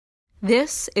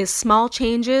This is Small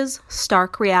Changes,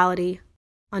 Stark Reality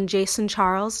on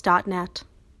jasoncharles.net.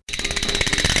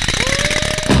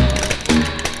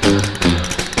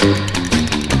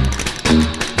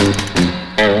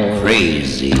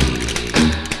 Crazy.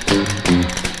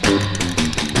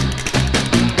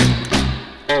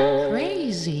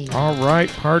 Crazy. All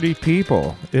right, party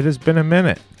people. It has been a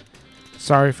minute.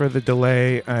 Sorry for the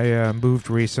delay. I moved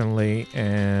recently,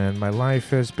 and my life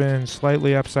has been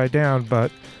slightly upside down,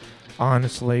 but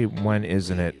honestly, when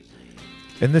isn't it?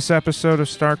 In this episode of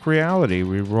Stark Reality,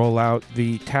 we roll out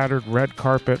the tattered red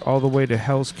carpet all the way to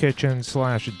Hell's Kitchen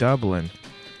 / Dublin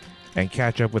and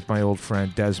catch up with my old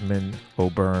friend Desmond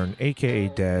O'Byrne, a.k.a.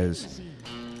 Dez,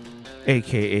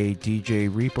 a.k.a.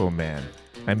 DJ Repo Man.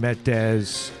 I met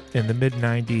Dez in the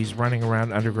mid-90s running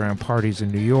around underground parties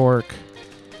in New York.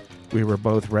 We were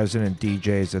both resident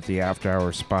DJs at the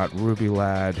after-hour spot Ruby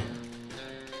Lad,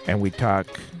 and we talk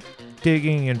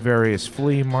digging in various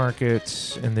flea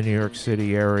markets in the New York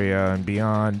City area and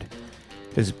beyond,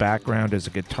 his background as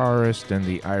a guitarist in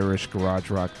the Irish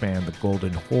garage rock band The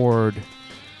Golden Horde,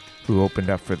 who opened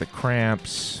up for The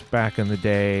Cramps back in the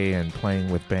day and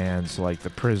playing with bands like The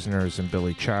Prisoners and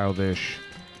Billy Childish.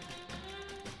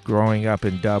 Growing up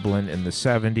in Dublin in the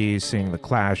 70s, seeing The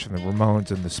Clash and the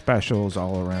Ramones and the Specials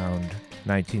all around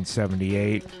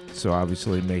 1978, so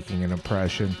obviously making an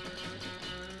impression.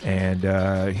 And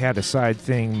he had a side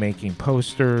thing making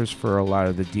posters for a lot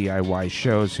of the DIY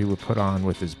shows he would put on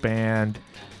with his band.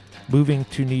 Moving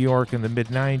to New York in the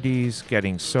mid-90s,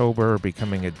 getting sober,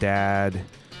 becoming a dad,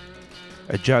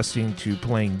 adjusting to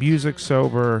playing music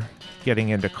sober, getting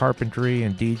into carpentry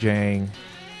and DJing,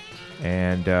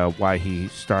 and why he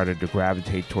started to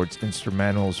gravitate towards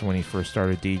instrumentals when he first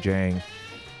started DJing,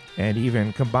 and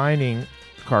even combining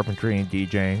carpentry and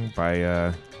DJing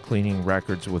by cleaning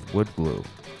records with wood glue,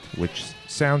 which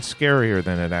sounds scarier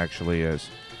than it actually is.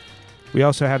 We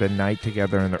also had a night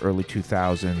together in the early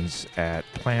 2000s at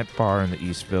Plant Bar in the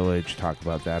East Village, talk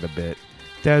about that a bit.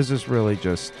 Dez is really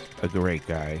just a great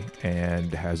guy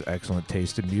and has excellent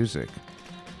taste in music,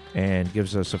 and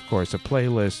gives us, of course, a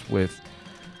playlist with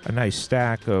a nice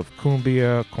stack of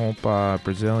cumbia, compa,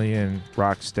 Brazilian,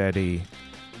 rocksteady,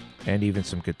 and even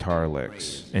some guitar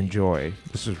licks. Enjoy.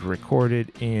 This was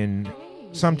recorded in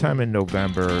sometime in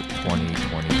November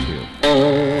 2022.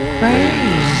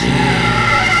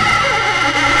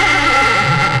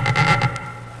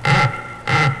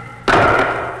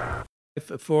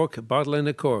 A fork, a bottle, and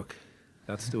a cork.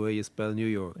 That's the way you spell New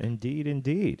York. Indeed,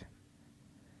 indeed.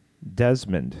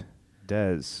 Desmond.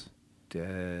 Des.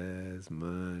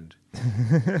 Desmond.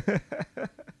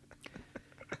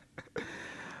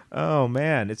 Oh,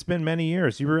 man. It's been many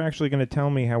years. You were actually going to tell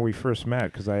me how we first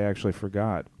met, because I actually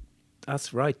forgot.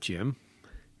 That's right, Jim.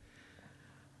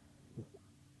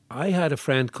 I had a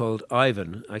friend called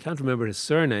Ivan. I can't remember his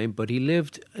surname, but he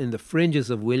lived in the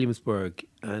fringes of Williamsburg,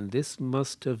 and this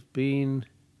must have been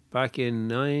back in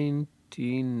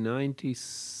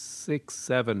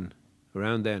 1996-7,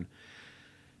 around then.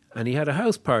 And he had a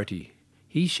house party.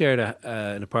 He shared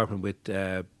an apartment with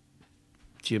Jim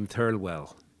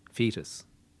Thirlwell, Fetus.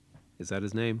 Is that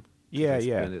his name? Yeah,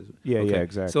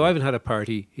 exactly. So Ivan had a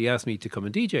party. He asked me to come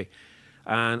and DJ.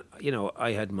 And, you know,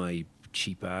 I had my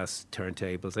cheap-ass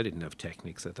turntables. I didn't have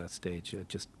Technics at that stage. I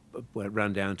just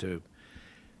ran down to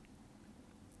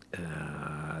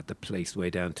the place way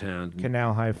downtown.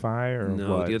 Canal Hi-Fi or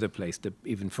no, what? The other place,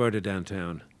 even further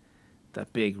downtown.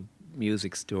 That big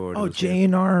music store. Oh,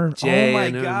 J&R. Oh, my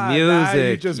God.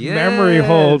 Music. You just memory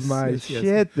hold my yes.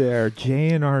 shit there.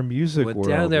 J&R Music Went World.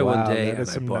 down there wow, one day and I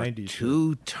some bought 90s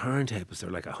two turntables. They're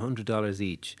like $100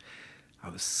 each. I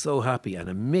was so happy. And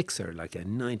a mixer, like a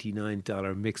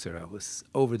 $99 mixer. I was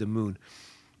over the moon.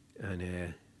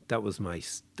 And that was my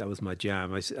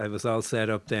jam. I was all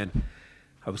set up then.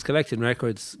 I was collecting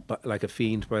records like a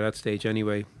fiend by that stage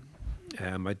anyway.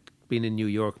 I'd been in New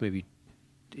York maybe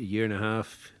a year and a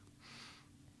half.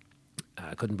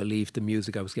 I couldn't believe the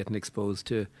music I was getting exposed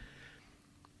to.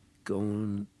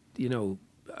 Going, you know,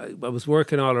 I was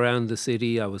working all around the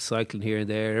city. I was cycling here and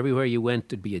there. Everywhere you went,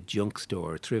 there'd be a junk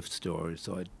store, a thrift store.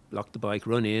 So I'd lock the bike,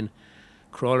 run in,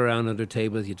 crawl around under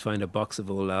tables. You'd find a box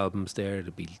of old albums there.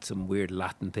 There'd be some weird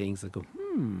Latin things. I'd go,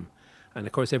 And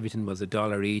of course, everything was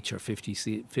 $1 each or 50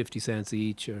 cents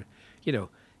each, or, you know,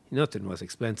 nothing was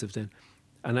expensive then.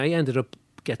 And I ended up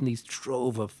getting these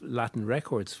trove of Latin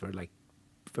records for like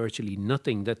virtually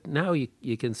nothing, that now you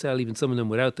can sell even some of them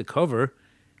without the cover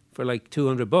for like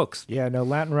 $200. Yeah, no,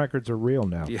 Latin records are real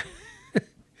now. Yeah.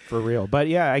 For real. But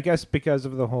yeah, I guess because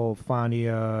of the whole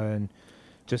Fania and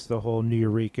just the whole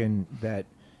Nuyorican that,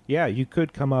 Yeah, you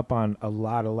could come up on a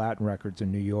lot of Latin records in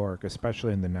New York,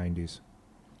 especially in the 90s.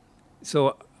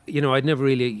 So, I'd never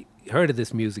really heard of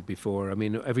this music before. I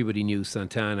mean, everybody knew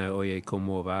Santana, Oye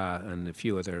Como Va, and a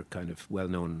few other kind of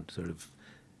well-known sort of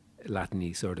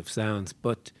Latin-y sort of sounds.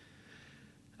 But,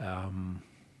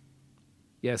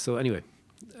 yeah, so anyway,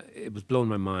 it was blowing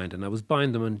my mind, and I was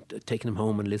buying them and taking them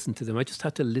home and listening to them. I just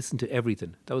had to listen to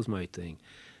everything. That was my thing.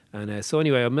 And so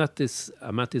anyway, I'm at this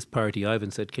party. Ivan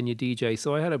said, "Can you DJ?"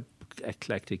 So I had a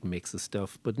eclectic mix of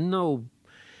stuff, but no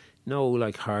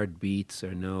like hard beats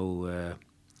or no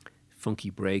funky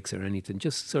breaks or anything.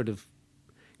 Just sort of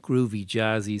groovy,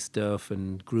 jazzy stuff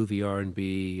and groovy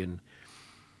R&B and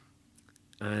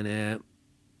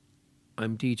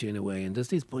I'm DJing away, and there's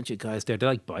this bunch of guys there. They're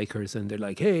like bikers, and they're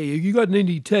like, "Hey, you got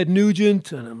any Ted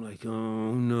Nugent?" And I'm like,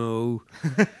 "Oh no."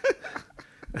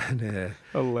 And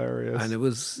Hilarious. and it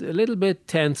was a little bit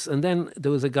tense. And then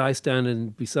there was a guy standing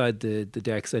beside the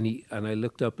decks, and I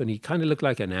looked up, and he kind of looked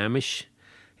like an Amish.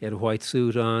 He had a white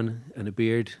suit on and a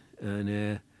beard,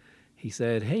 and he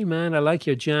said, "Hey man, I like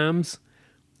your jams."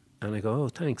 And I go, "Oh,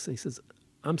 thanks." He says,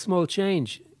 "I'm small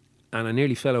change," and I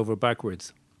nearly fell over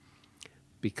backwards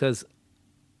because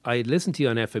I had listened to you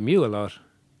on FMU a lot,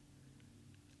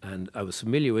 and I was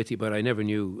familiar with you, but I never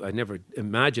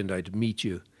imagined I'd meet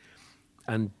you.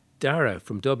 And Dara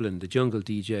from Dublin, the Jungle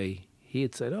DJ, he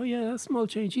had said, "Oh yeah, that's Small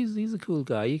Change. He's a cool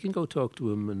guy. You can go talk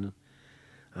to him." And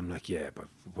I'm like, "Yeah, but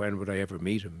when would I ever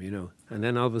meet him, And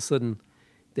then all of a sudden,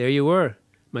 there you were,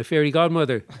 my fairy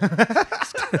godmother,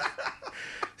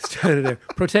 standing there,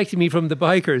 protecting me from the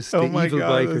bikers, the evil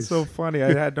bikers. That's so funny.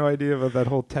 I had no idea about that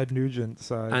whole Ted Nugent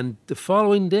side. And the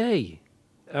following day,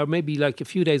 or maybe like a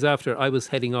few days after, I was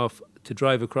heading off to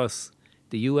drive across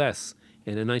the US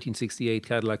in a 1968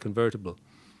 Cadillac convertible.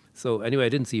 So anyway, I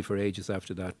didn't see you for ages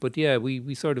after that. But yeah, we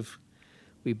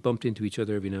bumped into each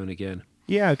other every now and again.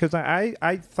 Yeah, because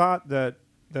I thought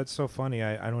that's so funny.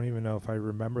 I don't even know if I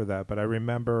remember that, but I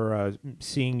remember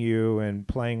seeing you and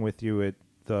playing with you at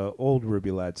the old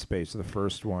Ruby Lad space, the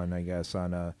first one, I guess,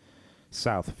 on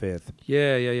South Fifth.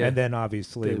 Yeah. And then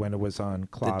obviously when it was on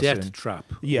Clausen. The Death Trap.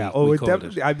 Yeah.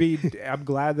 I mean, I'm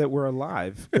glad that we're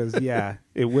alive because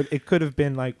it could have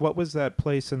been like, what was that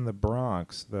place in the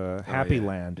Bronx, the Happy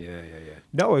Land? Yeah.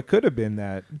 No, it could have been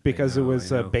that because it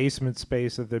was I a know. basement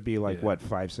space that there'd be like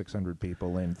 500-600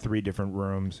 people in 3 different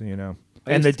rooms, I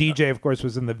And the used to- DJ, of course,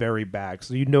 was in the very back,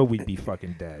 so we'd be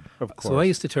fucking dead. Of course. So I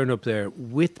used to turn up there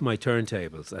with my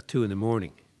turntables at 2 a.m.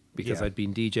 because Yeah. I'd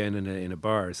been DJing in a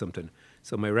bar or something.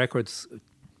 So my records,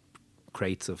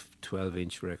 crates of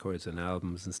 12-inch records and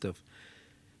albums and stuff,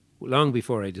 long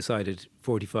before I decided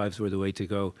 45s were the way to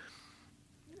go,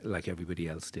 like everybody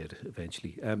else did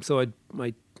eventually. So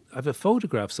I have a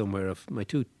photograph somewhere of my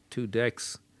two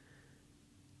decks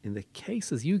in the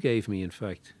cases you gave me, in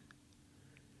fact.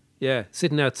 Yeah,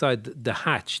 sitting outside the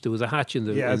hatch. There was a hatch in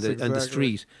the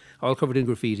street, all covered in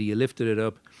graffiti. You lifted it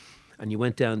up, and you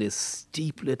went down this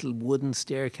steep little wooden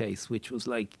staircase, which was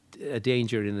like a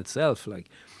danger in itself.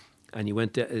 And you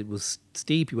went. It was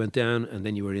steep. You went down, and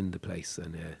then you were in the place,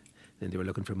 and then they were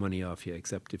looking for money off you,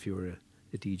 except if you were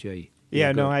a DJ.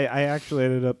 Yeah, no, I actually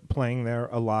ended up playing there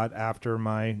a lot after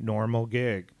my normal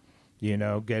gig.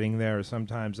 Getting there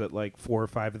sometimes at like 4 or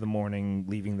 5 in the morning,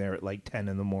 leaving there at like 10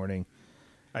 in the morning.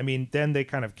 I mean, then they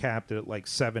kind of capped it at like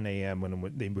 7 a.m.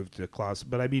 when they moved to the closet.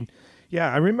 But I mean,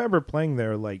 yeah, I remember playing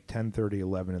there like 10:30,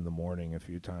 11 in the morning a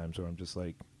few times where I'm just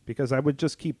like, because I would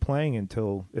just keep playing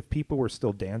until, if people were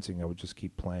still dancing, I would just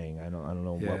keep playing. I don't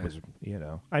know what was,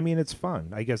 I mean, it's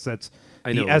fun. I guess that's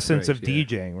the essence of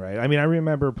DJing, right? I mean, I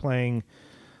remember playing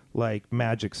like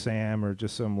Magic Sam or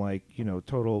just some like,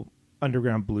 total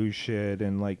underground blues shit,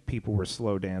 and like people were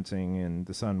slow dancing and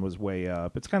the sun was way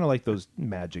up. It's kind of like those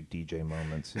magic DJ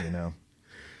moments,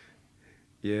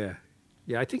 Yeah.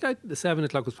 I think the 7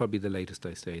 o'clock was probably the latest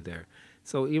I stayed there.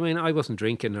 So I wasn't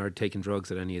drinking or taking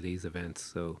drugs at any of these events.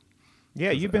 So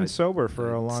yeah, you've been sober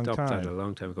for a long time. Stopped that a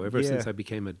long time ago. Ever since I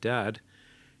became a dad,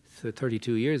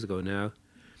 32 years ago now,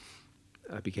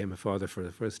 I became a father for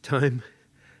the first time,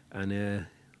 and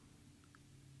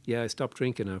I stopped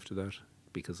drinking after that,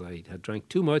 because I had drank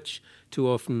too much, too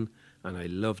often, and I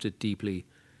loved it deeply,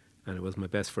 and it was my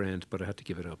best friend, but I had to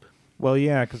give it up. Well,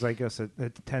 yeah, because I guess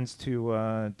it tends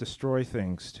to destroy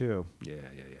things, too. Yeah.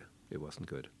 It wasn't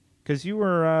good. Because you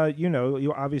were,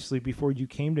 you obviously, before you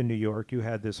came to New York, you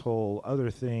had this whole other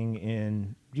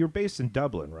thing you're based in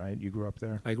Dublin, right? You grew up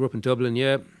there? I grew up in Dublin,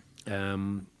 yeah.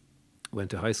 Went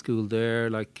to high school there,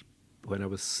 like, when I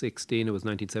was 16, it was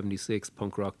 1976,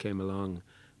 punk rock came along,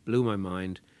 blew my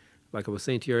mind. Like I was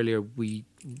saying to you earlier, we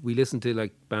listened to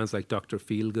like bands like Dr.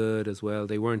 Feelgood as well.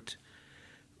 They weren't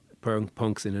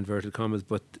punks in inverted commas,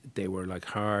 but they were like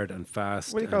hard and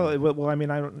fast. What do you call it? Well, I mean,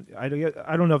 I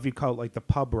don't know if you call it like the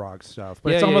pub rock stuff, but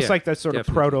Yeah, it's yeah, almost yeah. like that sort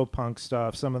Definitely. of proto-punk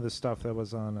stuff. Some of the stuff that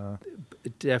was on,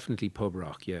 Definitely pub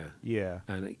rock, yeah. yeah.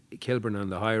 And Kilburn on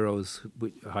the High Roads,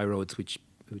 which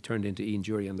turned into Ian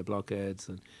Jury and the Blockheads,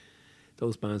 and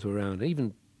those bands were around.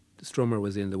 Even Strummer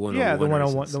was in the 101ers. Yeah, the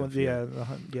 101, and stuff, the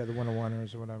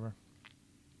 101ers or whatever.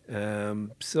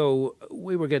 So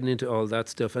we were getting into all that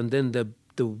stuff, and then the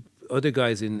other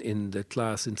guys in the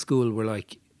class in school were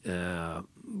like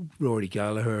Rory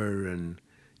Gallagher and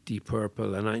Deep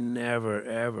Purple, and I never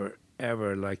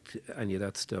ever liked any of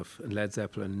that stuff. And Led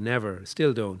Zeppelin,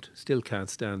 still can't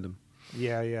stand them.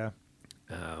 Yeah.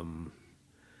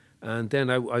 And then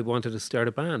I wanted to start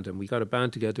a band, and we got a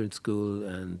band together in school,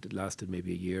 and it lasted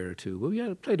maybe a year or two. Well,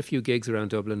 we played a few gigs around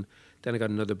Dublin. Then I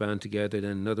got another band together,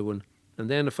 then another one. And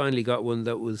then I finally got one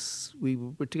we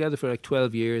were together for like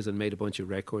 12 years and made a bunch of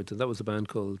records. And that was a band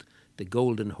called The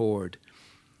Golden Horde.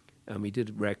 And we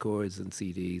did records and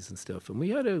CDs and stuff. And we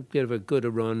had a bit of a good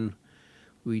run.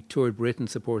 We toured Britain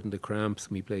supporting the Cramps.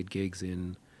 And we played gigs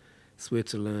in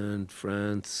Switzerland,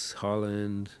 France,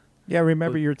 Holland. Yeah, I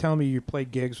remember you were telling me you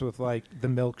played gigs with like the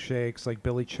Milkshakes, like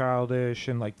Billy Childish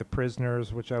and like the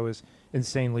Prisoners, which I was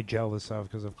insanely jealous of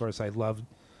because, of course, I loved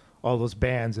all those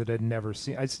bands that I'd never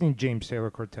seen. I'd seen James Taylor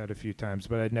Quartet a few times,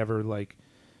 but I'd never like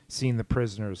seen the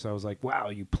Prisoners. So I was like, wow,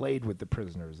 you played with the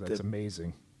Prisoners. That's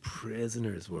amazing.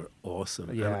 Prisoners were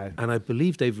awesome. Yeah. And I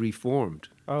believe they've reformed.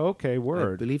 Oh, okay, I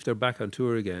word. believe they're back on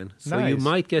tour again. So Nice. you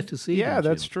might get to see them. Yeah,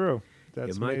 that's Jim. true.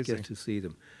 That's You might amazing. get to see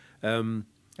them.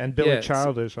 And Billy yeah,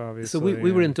 Childish, obviously. So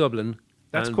we were in Dublin.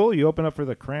 That's and cool. You open up for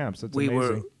the Cramps. That's we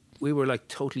amazing. we were like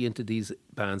totally into these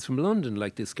bands from London,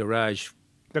 like this garage,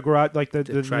 The garage, like the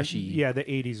trashy, yeah, the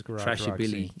 '80s garage trashy rock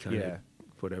Billy scene. kind yeah. of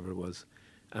whatever it was.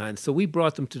 And so we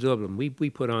brought them to Dublin. We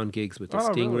put on gigs with the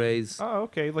Really? Stingrays, Oh,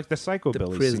 okay, like the Psychobilly the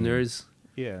scene. Prisoners,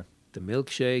 Yeah. the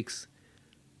Milkshakes,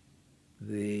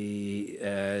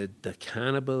 the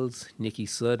Cannibals, Nicky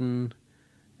Sudden,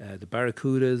 the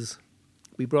Barracudas.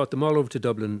 We brought them all over to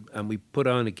Dublin, and we put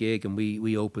on a gig, and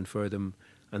we opened for them.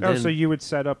 And Oh, then, so you would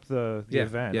set up the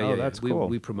event. Yeah, oh, yeah, that's yeah. cool.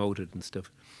 We promoted and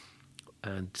stuff.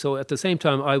 And so at the same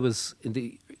time, I was in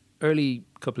the early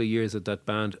couple of years of that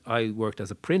band, I worked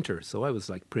as a printer. So I was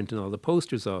like printing all the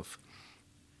posters off.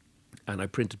 And I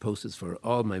printed posters for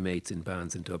all my mates in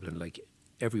bands in Dublin. Like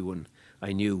everyone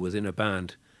I knew was in a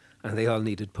band and they all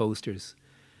needed posters.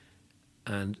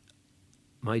 And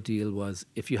my deal was,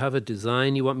 if you have a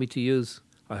design you want me to use,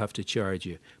 I have to charge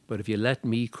you. But if you let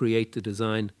me create the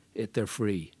design, they're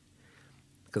free.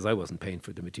 Because I wasn't paying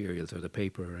for the materials or the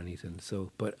paper or anything.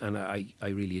 So, and I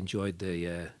really enjoyed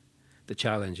the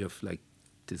challenge of like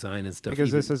design and stuff.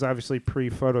 Because this is obviously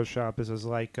pre-Photoshop. This is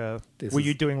like, This were is-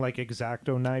 you doing like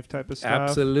X-Acto knife type of stuff?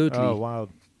 Absolutely. Oh, wow.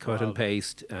 cut and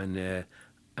paste and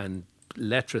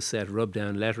letter set, rub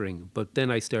down lettering. But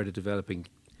then I started developing,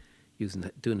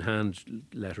 doing hand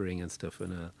lettering and stuff.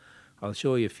 And I'll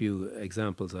show you a few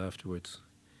examples afterwards.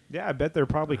 Yeah, I bet they're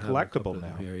probably I have a couple collectible of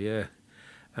them now. Here,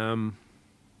 yeah.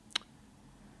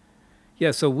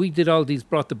 Yeah, so we did all these,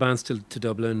 brought the bands to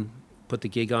Dublin, put the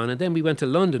gig on, and then we went to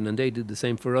London, and they did the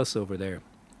same for us over there.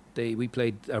 We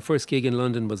played, our first gig in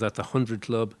London was at the 100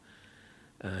 Club,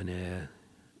 and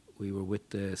we were with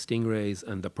the Stingrays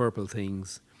and the Purple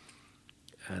Things,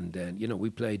 and then, we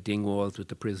played Dingwalls with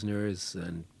the Prisoners,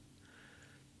 and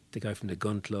the guy from the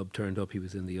Gun Club turned up, he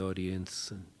was in the audience,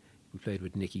 and we played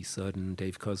with Nicky Sudden,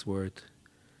 Dave Cosworth.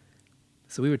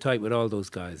 So we were tight with all those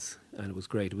guys, and it was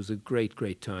great. It was a great,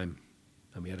 great time.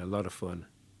 And we had a lot of fun.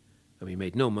 And we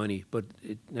made no money, but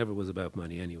it never was about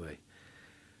money anyway.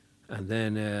 And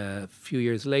then a few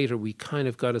years later, we kind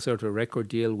of got a sort of a record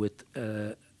deal with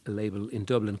a label in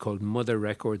Dublin called Mother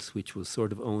Records, which was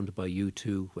sort of owned by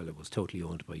U2. Well, it was totally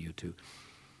owned by U2.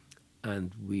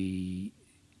 And we...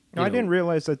 No, I didn't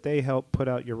realize that they helped put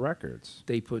out your records.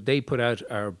 They put out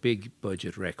our big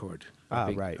budget record.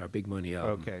 Right. Our big money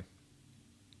album. Okay.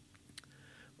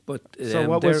 But So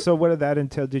what did that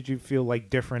entail? Did you feel like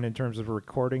different in terms of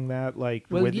recording that? Like,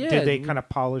 Well, did yeah, they kind of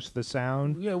polish the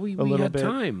sound? Yeah, we little had bit?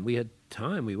 time. We had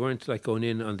time. We weren't like going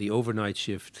in on the overnight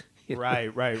shift.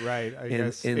 Right. I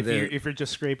guess if you're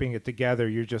just scraping it together,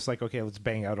 you're just like, okay, let's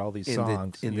bang out all these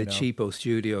songs in the know? cheapo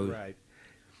studio. Right.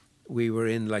 We were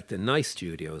in like the nice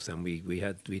studios, and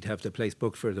we'd have the place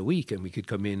booked for the week, and we could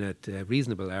come in at a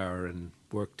reasonable hour and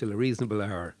work till a reasonable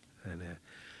hour, and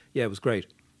yeah, it was great.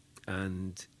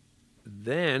 And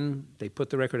then they put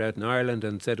the record out in Ireland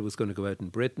and said it was going to go out in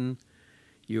Britain,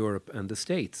 Europe, and the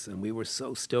States, and we were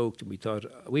so stoked, and we thought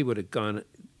we would have gone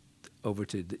over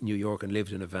to New York and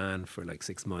lived in a van for like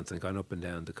 6 months and gone up and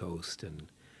down the coast and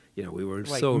You know, we were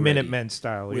Like so Minutemen ready.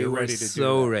 style. We You're were ready to so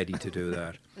do that. ready to do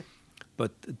that.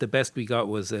 But the best we got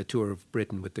was a tour of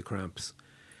Britain with the Cramps.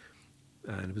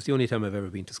 And it was the only time I've ever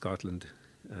been to Scotland.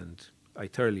 And I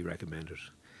thoroughly recommend it.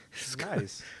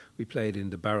 Nice. We played in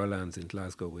the Barrowlands in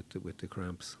Glasgow with the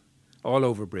Cramps. All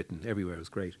over Britain, everywhere. It was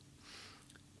great.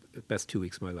 Best 2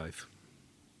 weeks of my life.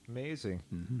 Amazing.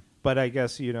 Mm-hmm. But I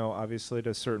guess, you know, obviously at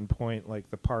a certain point,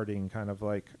 like the partying kind of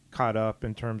like caught up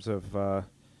in terms of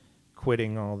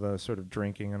quitting all the sort of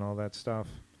drinking and all that stuff.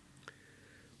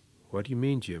 What do you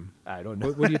mean, Jim? I don't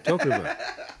know. What are you talking about?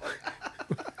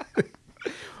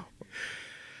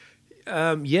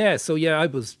 I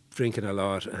was drinking a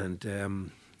lot,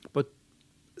 and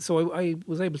so I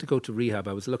was able to go to rehab.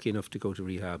 I was lucky enough to go to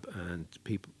rehab, and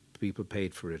people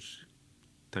paid for it.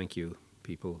 Thank you,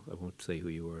 people. I won't say who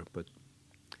you were,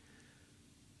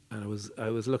 and I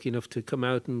was lucky enough to come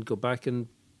out and go back and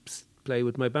play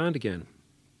with my band again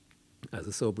as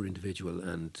a sober individual.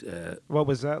 And What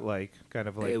was that like? Kind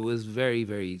of like it was very,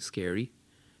 very scary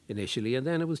initially, and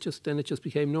then it just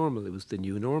became normal. It was the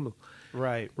new normal.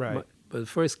 right. But the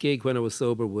first gig when I was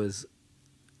sober was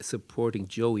supporting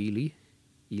Joe Ely,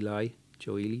 in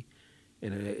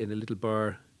a little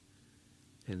bar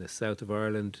in the south of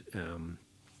Ireland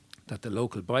that the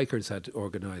local bikers had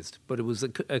organised. But it was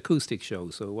an acoustic show,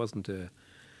 so it wasn't it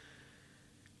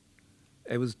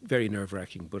was very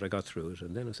nerve-wracking, but I got through it.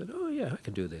 And then I said, oh yeah, I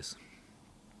can do this.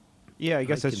 Yeah, I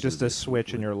guess I it's can do just a this.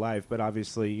 switch in your life, but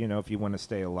obviously, you know, if you want to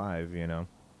stay alive, you know.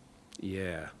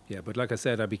 Yeah. But like I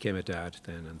said, I became a dad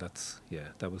then, and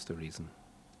that was the reason.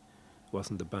 It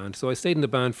wasn't the band. So I stayed in the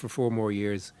band for 4 more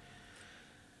years,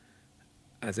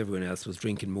 as everyone else was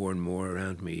drinking more and more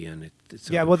around me, and it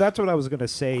sort Yeah, of well, that's what I was going to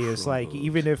say is like, crumbled.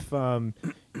 even if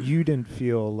you didn't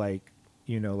feel like,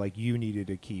 you know, like you needed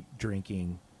to keep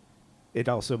drinking, it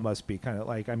also must be kind of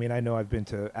like, I mean, I know I've been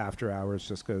to after hours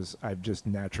just because I'm just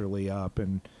naturally up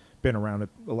and been around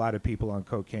a lot of people on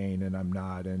cocaine and I'm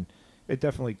not. And it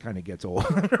definitely kind of gets old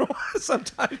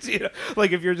sometimes, you know,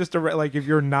 like if you're just like if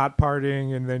you're not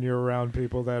partying and then you're around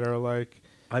people that are like,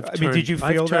 did you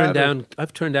feel that?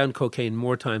 I've turned down cocaine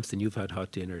more times than you've had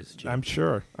hot dinners, Jim. I'm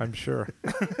sure.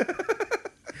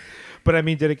 But I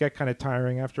mean, did it get kind of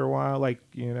tiring after a while, like,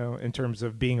 you know, in terms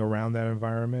of being around that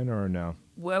environment, or no?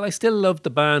 Well, I still loved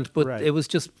the band, but Right. it was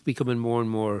just becoming more and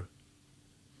more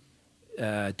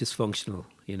dysfunctional,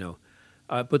 you know.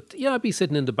 But yeah, I'd be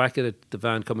sitting in the back of the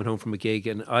van coming home from a gig,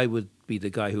 and I would be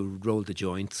the guy who rolled the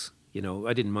joints. You know,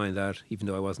 I didn't mind that, even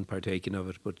though I wasn't partaking of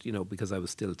it. But you know, because I was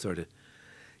still sort of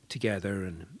together,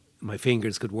 and my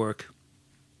fingers could work.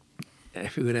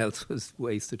 Everyone else was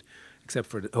wasted, except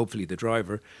for hopefully the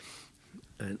driver.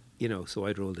 And you know, so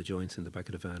I'd roll the joints in the back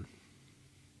of the van.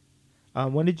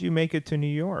 When did you make it to New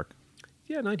York?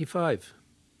 Yeah, 95.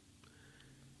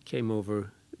 Came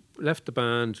over, left the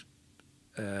band,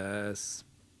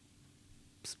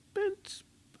 spent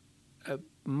a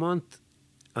month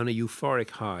on a euphoric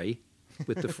high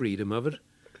with the freedom of it,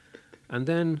 and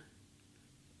then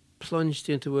plunged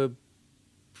into a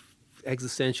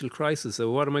existential crisis. So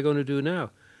what am I going to do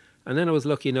now? And then I was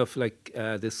lucky enough, like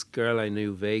this girl I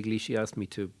knew vaguely, she asked me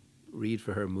to read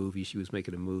for her movie. She was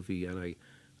making a movie, and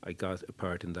I got a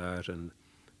part in that, and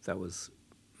that was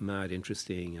mad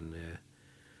interesting, and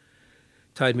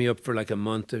tied me up for like a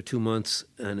month or 2 months,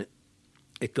 and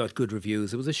it got good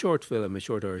reviews. It was a short film, a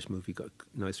short Irish movie, got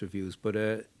nice reviews. But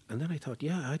and then I thought,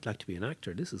 yeah, I'd like to be an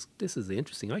actor. This is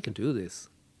interesting. I can do this.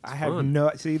 It's I have fun.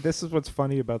 no. See, this is what's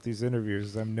funny about these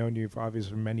interviews. I've known you for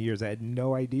obviously for many years. I had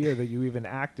no idea that you even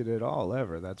acted at all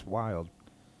ever. That's wild.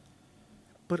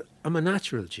 But I'm a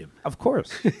natural, Jim. Of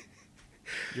course,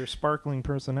 your sparkling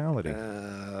personality.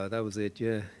 That was it.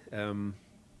 Yeah.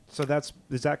 So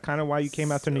is that kind of why you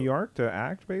came out to New York to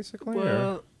act, basically? or?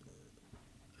 Well,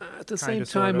 at the same Kinda,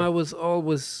 time, sorta. I was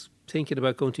always thinking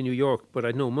about going to New York, but I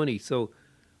had no money. So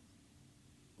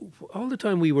all the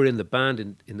time we were in the band,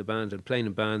 in the band and playing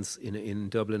in bands in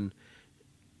Dublin,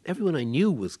 everyone I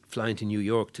knew was flying to New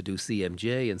York to do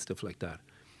CMJ and stuff like that.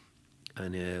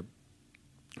 And I'm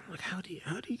like, how do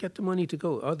you get the money to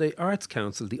go? Oh, the Arts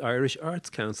Council, the Irish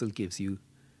Arts Council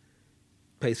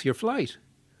pays for your flight.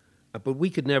 But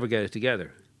we could never get it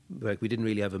together. Like, we didn't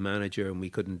really have a manager, and we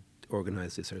couldn't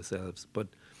organise this ourselves. But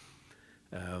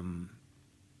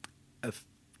a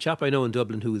chap I know in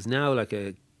Dublin who is now like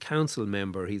a council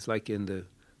member, he's like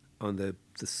on the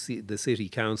city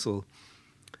council.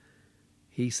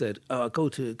 He said, "Oh, go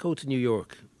to New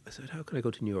York." I said, "How can I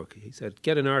go to New York?" He said,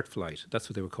 "Get an art flight." That's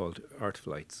what they were called, art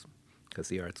flights, because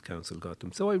the Arts Council got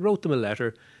them. So I wrote them a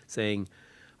letter saying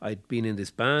I'd been in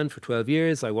this band for 12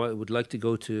 years. I would like to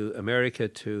go to America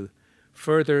to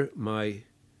further my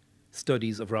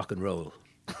studies of rock and roll.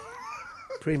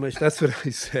 Pretty much that's what I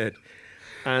said.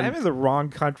 And I'm in the wrong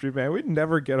country, man. We'd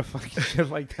never get a fucking shit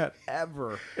like that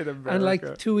ever in America. And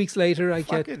like 2 weeks later, I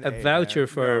get Fucking a A, voucher man.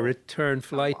 for a No. return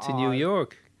flight to New on.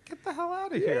 York. Get the hell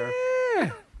out of here.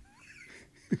 Yeah.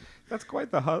 That's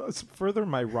quite the it's further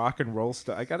my rock and roll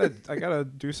stuff. I gotta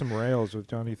do some rails with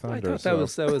Johnny Thunder. I thought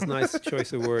that was nice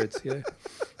choice of words. Yeah.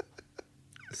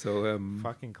 So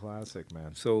fucking classic,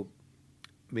 man. so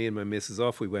me and my missus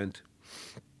off we went,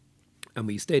 and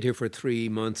we stayed here for 3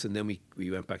 months, and then we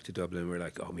went back to Dublin. We're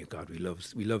like, oh my God, we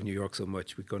love New York so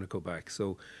much. We're going to go back.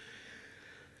 So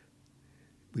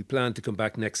we planned to come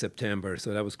back next September.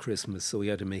 So that was Christmas. So we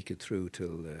had to make it through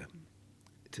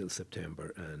till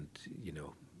September, and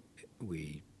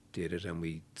we did it, and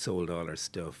we sold all our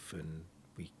stuff, and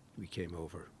we came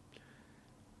over.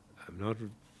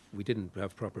 We didn't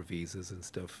have proper visas and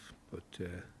stuff, but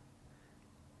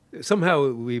somehow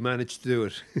we managed to do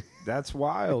it. That's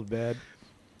wild, man.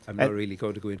 I'm not really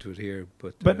going to go into it here,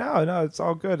 but No, it's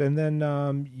all good. And then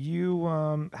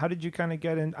how did you kind of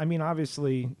get in? I mean,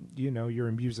 obviously, you're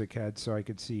a music head, so I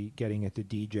could see getting into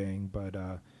DJing. But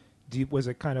was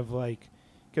it kind of like,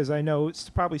 because I know it's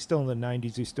probably still in the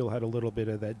 90s, you still had a little bit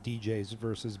of that DJs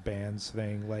versus bands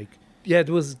thing, like. yeah,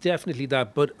 there was definitely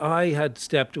that. But I had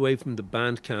stepped away from the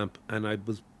band camp, and I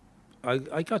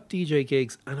got DJ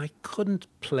gigs, and I couldn't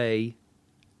play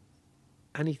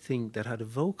anything that had a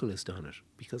vocalist on it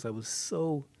because I was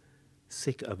so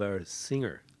sick of our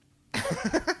singer.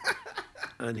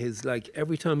 And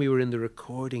every time we were in the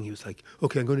recording, he was like,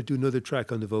 okay, I'm going to do another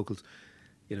track on the vocals,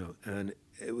 and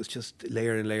it was just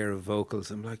layer and layer of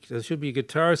vocals. I'm like, there should be a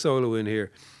guitar solo in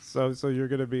here. So you're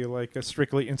going to be like a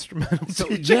strictly instrumental So,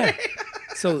 DJ. yeah.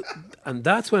 So, and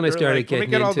that's when I You're started like, let me getting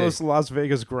get all into those Las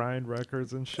Vegas grind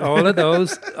records and shit. all of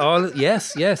those,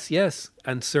 yes,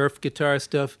 and surf guitar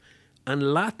stuff,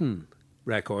 and Latin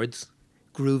records,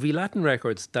 groovy Latin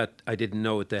records that I didn't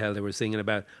know what the hell they were singing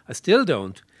about. I still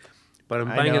don't, but I'm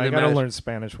banging them I gotta out. learn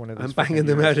Spanish one of these. I'm banging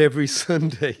them out every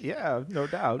Sunday, Yeah, no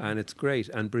doubt. and it's great,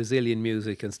 and Brazilian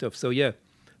music and stuff. So yeah,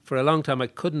 for a long time I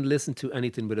couldn't listen to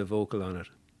anything with a vocal on it.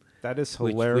 That is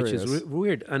Which hilarious. is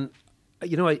weird. And, I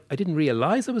didn't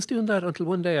realize I was doing that until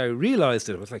one day I realized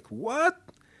it. I was like, what?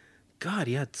 God,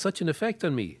 he had such an effect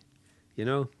on me,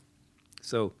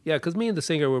 So, yeah, because me and the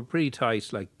singer were pretty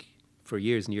tight, for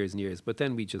years and years and years. But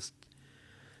then we just...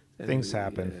 Things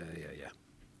happen. Yeah.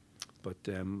 But,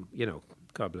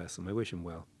 God bless him. I wish him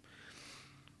well.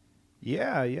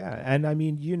 Yeah. And I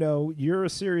mean, you're a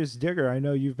serious digger. I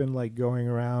know you've been going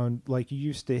around, you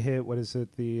used to hit, what is it,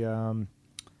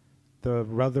 the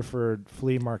Rutherford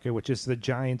Flea Market, which is the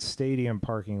Giants Stadium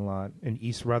parking lot in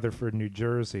East Rutherford, New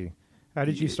Jersey. How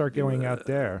did you start going out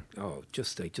there? Oh,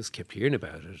 I just kept hearing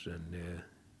about it. And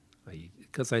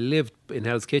because I lived in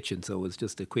Hell's Kitchen, so it was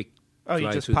just a quick Oh, you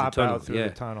fly just through pop the tunnel. out through the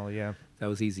tunnel, yeah. That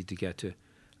was easy to get to.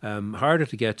 Harder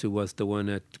to get to was the one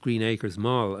at Green Acres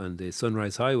Mall and the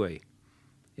Sunrise Highway.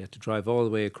 You had to drive all the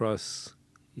way across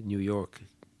New York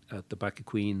at the back of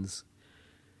Queens.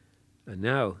 And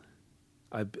now,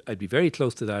 I'd be very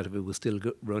close to that if it was still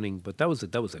running. But that was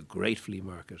a great flea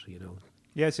market,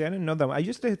 Yeah, see, I didn't know that. I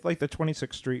used to hit the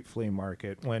 26th Street Flea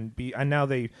Market and now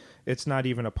it's not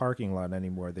even a parking lot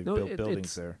anymore. They've built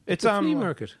buildings there. It's a flea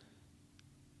market.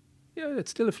 Yeah,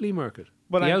 it's still a flea market.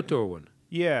 But the outdoor one.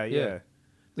 Yeah.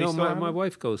 They No, still have my it?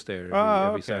 wife goes there every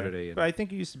Okay. Saturday. And But I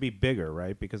think it used to be bigger,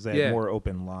 right? Because they had more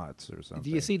open lots or something.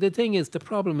 you see, the thing is, the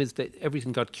problem is that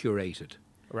everything got curated.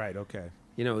 Right, okay.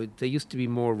 They used to be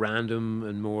more random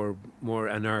and more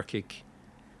anarchic,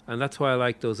 and that's why I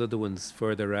like those other ones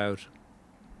further out.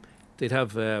 They'd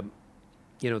have, the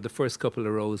first couple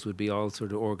of rows would be all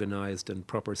sort of organised and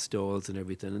proper stalls and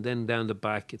everything, and then down the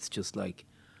back it's just like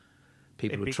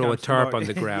people would throw a becomes tarp more- on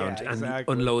the ground Yeah, and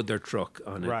exactly. unload their truck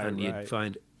on it, Right, and you'd right.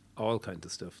 find all kinds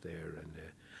of stuff there. And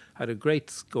had a great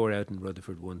score out in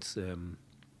Rutherford once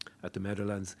at the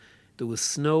Meadowlands. There was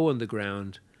snow on the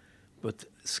ground, but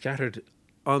scattered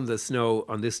on the snow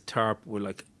on this tarp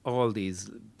were all these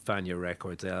Fania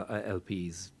records,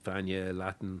 LPs, Fania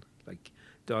Latin,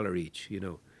 $1 each,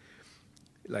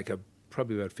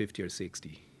 probably about 50 or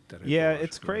 60. That I Yeah, bought,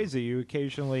 it's crazy. You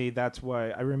occasionally, that's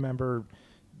why I remember,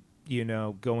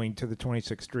 going to the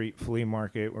 26th Street Flea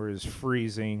Market where it's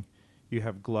freezing. You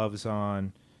have gloves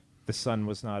on. The sun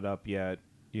was not up yet.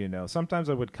 Sometimes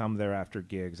I would come there after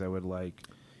gigs. I would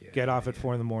get off at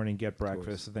 4 a.m, get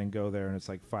breakfast, and then go there, and it's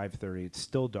 5:30. It's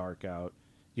still dark out.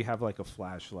 You have a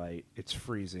flashlight. It's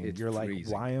freezing. It's You're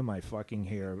freezing. why am I fucking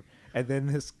here? And then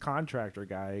this contractor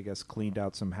guy, I guess, cleaned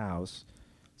out some house.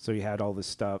 So he had all this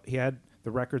stuff. He had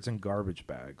the records in garbage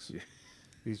bags.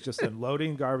 He's just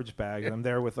unloading garbage bags. I'm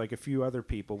there with like a few other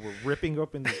people. We're ripping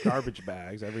open these garbage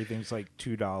bags. Everything's like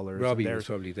 $2. Robbie was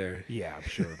probably there. Yeah, I'm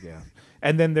sure. Yeah.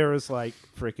 And then there was like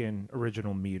freaking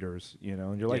original meters,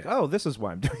 and you're like, oh, this is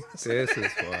why I'm doing this. This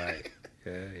is why.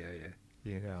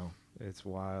 Yeah. It's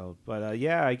wild. But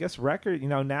yeah, I guess record,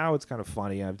 now it's kind of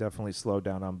funny. I've definitely slowed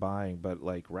down on buying, but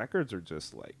like records are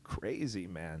just like crazy,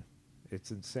 man. It's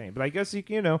insane. But I guess,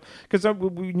 because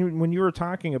when you were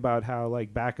talking about how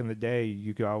like back in the day,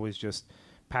 you could always just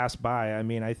pass by. I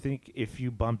mean, I think if you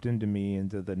bumped into me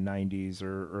into the 90s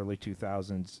or early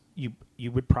 2000s,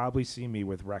 you would probably see me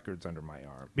with records under my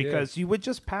arm because you would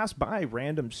just pass by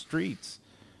random streets.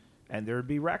 And there would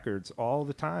be records all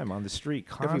the time on the street,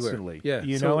 constantly. Everywhere.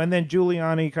 Yeah. And then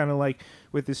Giuliani kind of like,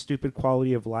 with his stupid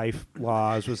quality of life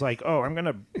laws, was like, oh, I'm going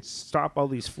to stop all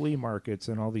these flea markets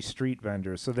and all these street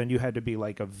vendors. So then you had to be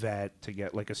like a vet to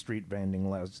get like a street vending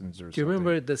license or something. Do you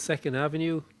remember the 2nd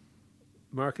Avenue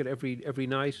market every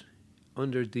night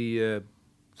under the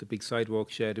big sidewalk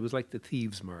shed? It was like the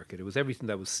thieves' market. It was everything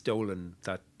that was stolen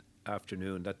that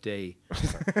afternoon, that day.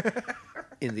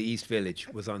 In the East Village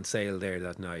was on sale there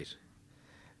that night.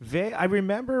 I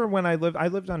remember when I lived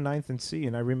on 9th and C,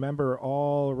 and I remember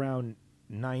all around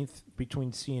 9th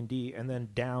between C and D, and then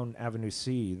down Avenue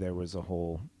C, there was a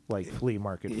whole like flea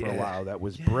market for a while that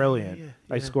was brilliant. Yeah.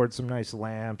 I scored some nice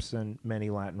lamps and many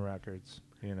Latin records,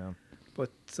 But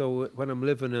so when I'm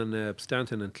living in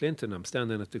Stanton and Clinton, I'm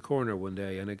standing at the corner one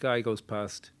day, and a guy goes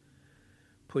past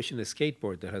pushing a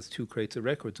skateboard that has 2 crates of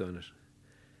records on it.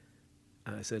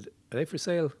 And I said, are they for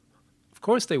sale? Of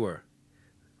course they were.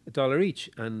 $1 each.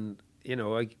 And,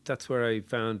 that's where I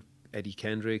found Eddie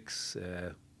Kendricks,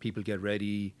 People Get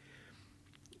Ready,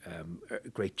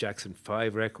 great Jackson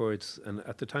 5 records. And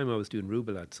at the time I was doing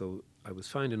Rubalat, so I was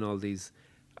finding all these.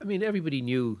 I mean, everybody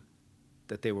knew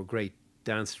that they were great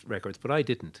dance records, but I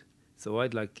didn't. So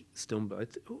I'd like stumble.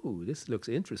 Oh, this looks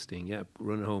interesting. Yeah,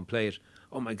 run it home, play it.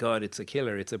 Oh my God, it's a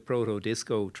killer. It's a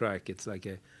proto-disco track. It's like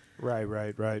a...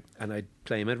 Right. And I'd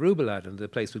play him at Rubalat, and the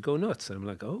place would go nuts. And I'm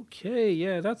like, okay,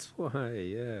 yeah, that's why.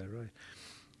 Yeah, right.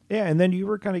 Yeah, and then you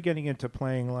were kind of getting into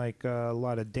playing like a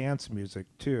lot of dance music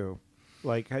too.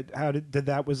 Like, how did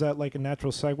that? Was that like a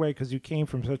natural segue? Because you came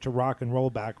from such a rock and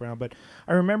roll background, but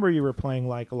I remember you were playing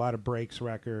like a lot of breaks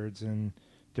records and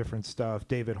different stuff,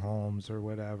 David Holmes or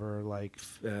whatever. Like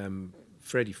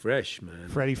Freddie Fresh, man.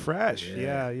 Freddie Fresh,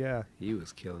 yeah. He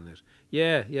was killing it.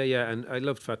 Yeah. And I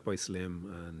loved Fatboy Slim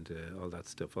and all that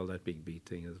stuff, all that big beat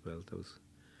thing as well.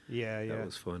 That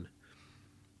was fun.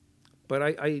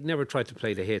 But I never tried to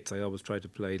play the hits. I always tried to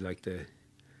play like the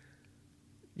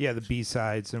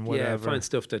B-sides and whatever. Yeah, find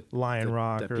stuff that Lion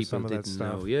Rock that or people some of that didn't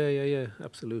stuff. know. Yeah,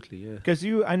 absolutely, yeah. Because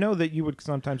I know that you would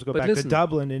sometimes go back to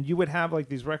Dublin and you would have like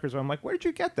these records where I'm like, where'd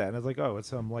you get that? And I was like, oh, it's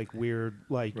some like weird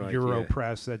like Euro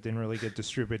press that didn't really get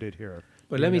distributed here.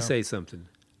 But let me say something.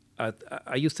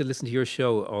 I used to listen to your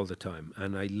show all the time,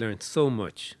 and I learned so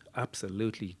much.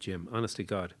 Absolutely, Jim. Honest to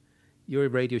God, your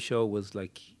radio show was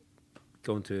like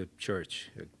going to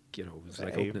church. It was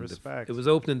like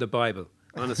opening the Bible.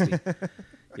 Honestly,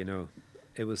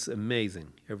 it was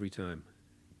amazing every time.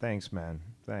 Thanks, man.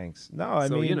 Thanks. No, I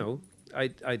mean,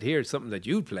 I'd hear something that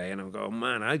you'd play, and I'd go, oh,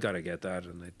 man, I gotta get that,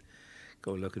 and I'd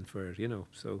go looking for it.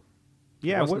 So.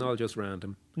 Yeah, it wasn't all just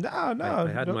random. No. I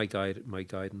had my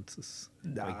guidances,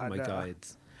 my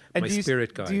guides, and my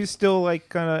spirit guide. Do you still like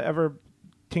kind of ever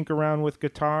tinker around with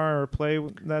guitar or play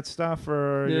that stuff,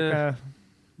 or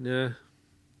Yeah.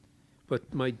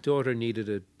 But my daughter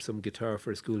needed some guitar for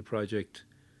a school project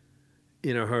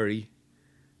in a hurry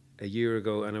a year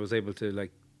ago, and I was able to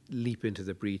like leap into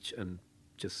the breach and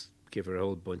just give her a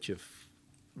whole bunch of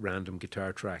random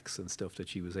guitar tracks and stuff that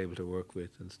she was able to work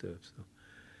with and stuff. So.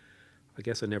 I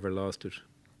guess I never lost it,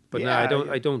 but I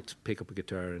don't pick up a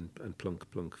guitar and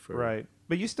plunk for right.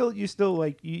 But you still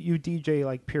like you DJ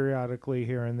like periodically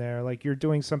here and there. Like you're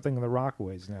doing something in the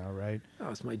Rockaways now, right? Oh,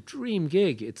 it's my dream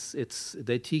gig. It's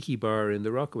the Tiki Bar in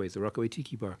the Rockaways, the Rockaway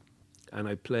Tiki Bar, and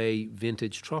I play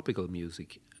vintage tropical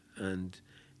music, and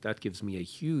that gives me a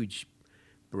huge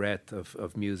breadth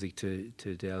of music to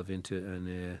delve into,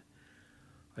 and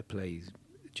I play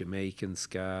Jamaican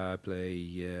ska, I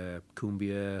play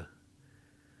cumbia.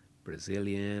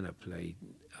 Brazilian, I played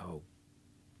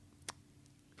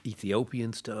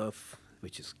Ethiopian stuff,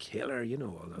 which is killer,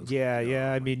 all those.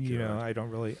 Yeah. I mean, I don't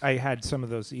really. I had some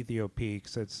of those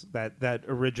Ethiopiques. It's that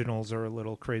originals are a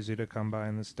little crazy to come by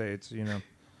in the States. You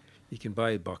can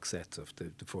buy box sets of the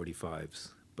 45s,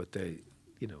 but they,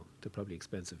 they're probably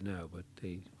expensive now. But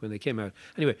when they came out,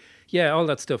 anyway, all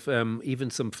that stuff.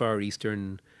 Even some Far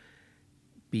Eastern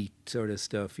beat sort of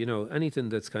stuff. Anything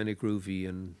that's kind of groovy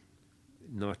and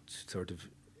not sort of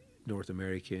North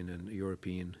American and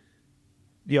European.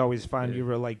 You always find Yeah. you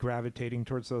were like gravitating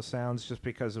towards those sounds just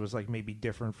because it was like maybe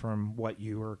different from what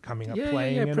you were coming up Yeah,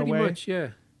 playing yeah, in pretty a way. much, yeah.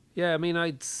 Yeah, I mean,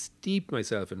 I'd steeped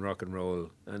myself in rock and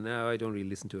roll, and now I don't really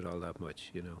listen to it all that much,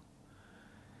 you know.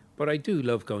 But I do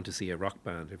love going to see a rock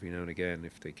band every now and again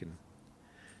if they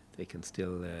can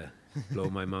still blow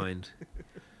my mind.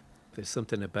 There's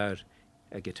something about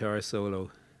a guitar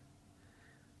solo,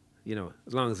 you know,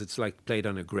 as long as it's like played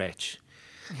on a Gretsch.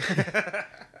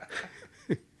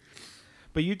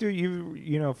 But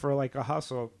you know, for like a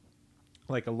hustle,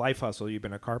 like a life hustle, you've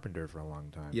been a carpenter for a long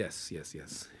time. Yes.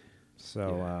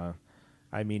 So, Yeah.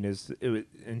 I mean,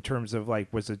 in terms of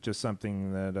like, was it just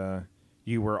something that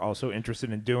you were also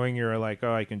interested in doing? You're like,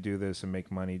 oh, I can do this and make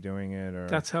money doing it, or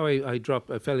That's how I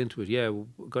fell into it. Yeah,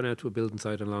 gone out to a building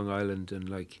site on Long Island and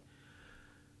like,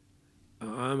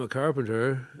 I'm a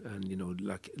carpenter, and you know,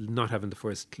 like not having the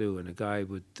first clue, and a guy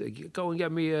would go and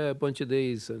get me a bunch of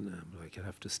these, and I'm like, I'd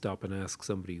have to stop and ask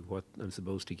somebody what I'm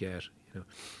supposed to get, you know.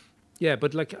 Yeah,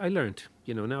 but like I learned,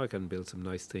 you know, now I can build some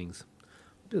nice things.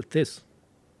 Built this.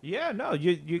 yeah, no,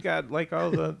 you got like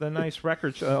all the nice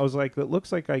records. I was like, it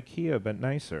looks like IKEA but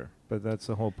nicer. But that's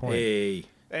the whole point. Hey,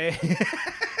 Hey.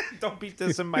 Don't be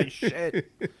dissing my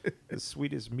shit. The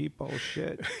sweetest meatball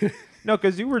shit. No,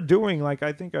 because you were doing like,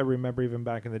 I think I remember even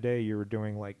back in the day, you were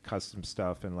doing like custom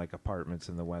stuff in like apartments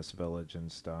in the West Village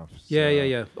and stuff.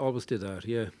 yeah. Always did that,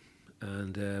 yeah.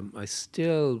 And I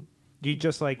still, You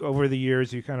just like over the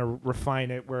years, you kind of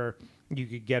refine it where you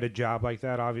could get a job like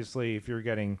that. Obviously, if you're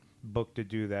getting booked to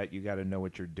do that, you got to know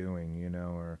what you're doing, you know,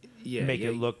 or yeah, make yeah.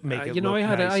 it look you know, look I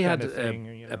had nice I had kind of thing,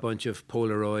 you know. a bunch of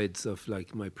Polaroids of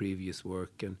like my previous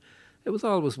work, and it was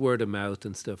always word of mouth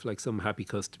and stuff. Like some happy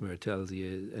customer tells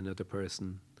you another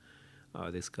person, "Oh,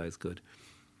 this guy's good."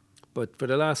 But for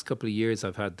the last couple of years,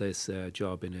 I've had this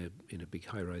job in a big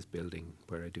high-rise building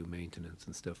where I do maintenance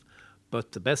and stuff.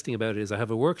 But the best thing about it is I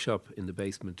have a workshop in the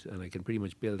basement, and I can pretty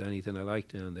much build anything I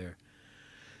like down there.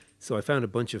 So I found a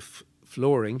bunch of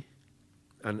flooring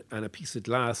and a piece of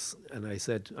glass, and I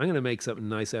said, I'm going to make something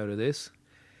nice out of this.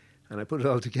 And I put it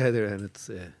all together, and it's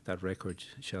that record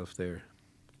shelf there.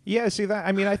 Yeah, see that.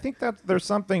 I mean, I think that there's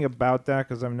something about that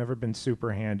because I've never been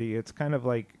super handy. It's kind of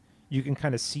like you can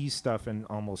kind of see stuff and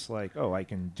almost like, oh, I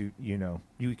can do. You know,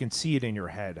 you can see it in your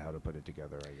head how to put it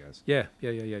together. I guess. Yeah.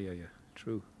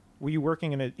 True. Were you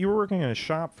working in a? You were working in a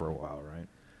shop for a while, right?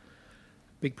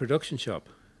 Big production shop.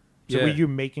 So yeah. were you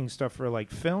making stuff for like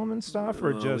film and stuff,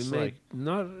 or No, just we made, like?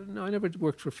 No, I never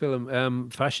worked for film.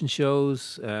 Fashion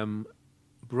shows,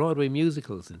 Broadway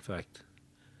musicals. In fact,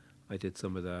 I did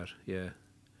some of that. Yeah.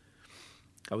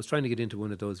 I was trying to get into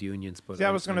one of those unions, but See,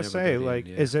 I was going to never say, got in, like,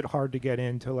 yeah. is it hard to get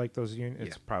into like those unions? Yeah.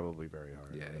 It's probably very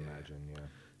hard. Yeah, I yeah. imagine. Yeah.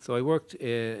 So I worked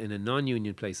in a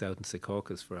non-union place out in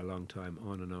Secaucus for a long time,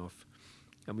 on and off,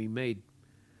 and we made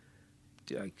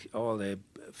like all the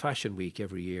fashion week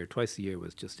every year, twice a year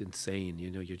was just insane.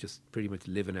 You know, you're just pretty much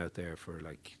living out there for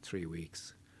like 3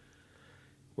 weeks,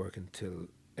 working till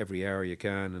every hour you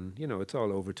can, and you know it's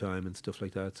all overtime and stuff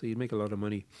like that. So you'd make a lot of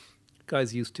money.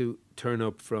 Guys used to turn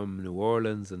up from New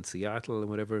Orleans and Seattle and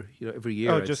whatever, you know, every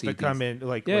year. Oh, I'd just see to come these- in,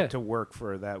 like Yeah. to work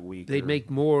for that week. They'd or- make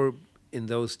more in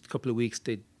those couple of weeks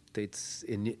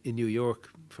in New York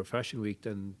for Fashion Week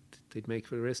than they'd make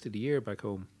for the rest of the year back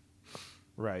home.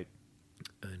 right.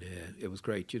 And it was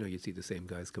great. You know, you'd see the same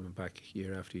guys coming back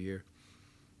year after year.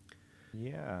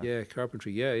 Yeah. Yeah,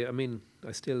 carpentry. Yeah. I mean,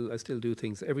 I still do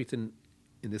things. Everything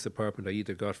in this apartment I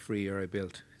either got free or I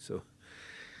built. So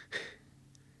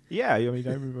Yeah, I mean,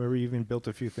 I remember you even built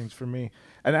a few things for me.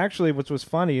 And actually, what was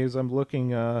funny is I'm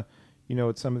looking, you know,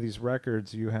 at some of these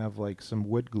records, you have like some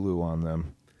wood glue on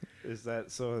them. Is that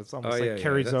so? It's almost Oh, like yeah, yeah,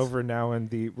 carries that's- over now in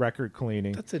the record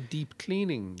cleaning. that's a deep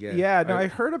cleaning. Yeah. Yeah, no, I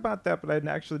heard about that, but I'd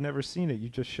actually never seen it. You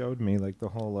just showed me like the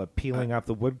whole peeling off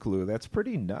the wood glue. That's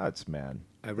pretty nuts, man.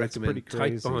 I That's recommend pretty Tight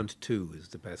crazy. Bond 2 is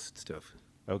the best stuff.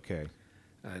 Okay.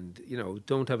 And, you know,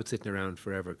 don't have it sitting around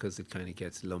forever because it kind of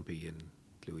gets lumpy and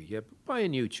gluey. Yeah, but buy a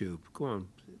new tube. Go on.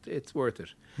 It's worth it.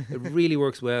 It really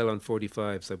works well on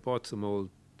 45s. I bought some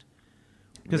old...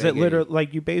 Because it reggae- literally,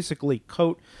 like, you basically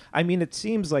coat. I mean, it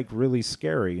seems like really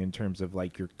scary in terms of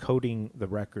like you're coating the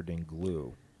record in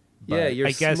glue. Yeah, But you're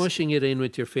I guess, smushing it in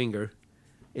with your finger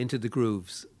into the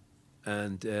grooves,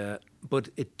 and but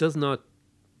it does not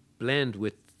blend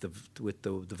with the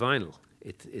vinyl.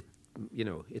 It you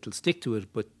know it'll stick to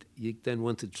it, but then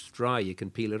once it's dry, you can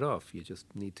peel it off. You just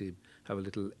need to have a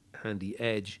little handy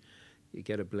edge. You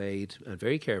get a blade and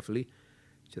very carefully,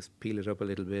 just peel it up a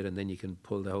little bit, and then you can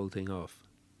pull the whole thing off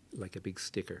like a big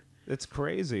sticker. It's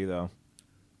crazy though.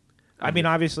 I mean,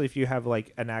 obviously, if you have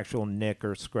like an actual nick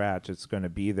or scratch, it's going to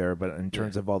be there. But in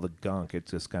terms of all the gunk,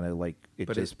 it's just kind of like it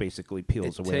just basically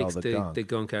peels away all the gunk. It takes the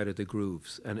gunk out of the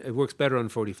grooves, and it works better on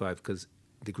 45 because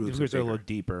the grooves are a little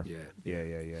deeper.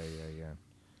 Yeah.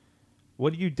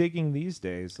 What are you digging these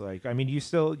days? Like, I mean, you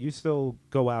still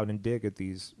go out and dig at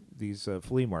these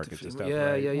flea markets and stuff,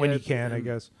 right? When you can, I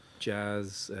guess.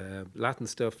 Jazz, Latin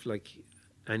stuff, like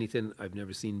anything I've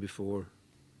never seen before.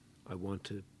 I want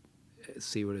to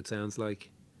see what it sounds like,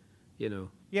 you know.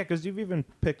 Yeah, because you've even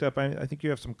picked up, I think you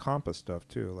have some Compa stuff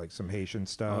too, like some Haitian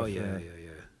stuff. Oh, yeah.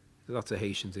 Lots of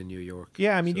Haitians in New York.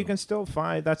 Yeah, I mean, you can still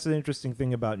find, that's the interesting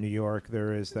thing about New York.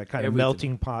 There is that kind of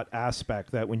melting pot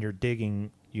aspect that when you're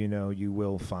digging, you know, you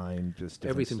will find just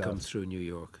different everything stuff. comes through New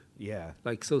York. Yeah.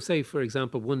 Like, so say, for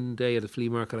example, one day at a flea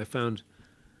market, I found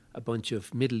a bunch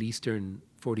of Middle Eastern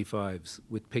 45s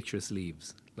with picture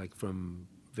sleeves, like from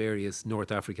various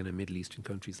North African and Middle Eastern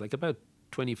countries, like about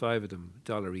 25 of them,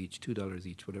 $1 each, $2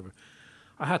 each, whatever.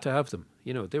 I had to have them.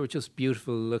 You know, they were just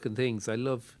beautiful looking things. I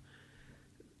love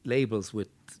labels with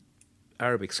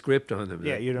Arabic script on them.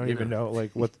 Yeah, you don't even know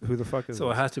like who the fuck is So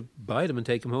this? I had to buy them and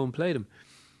take them home and play them.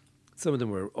 Some of them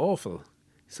were awful.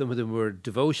 Some of them were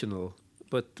devotional,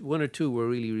 but one or two were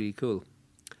really, really cool.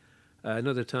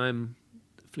 Another time,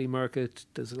 flea market,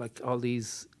 there's like all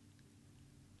these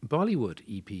Bollywood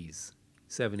EPs,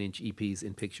 7-inch EPs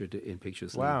in picture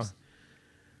sleeves. Wow.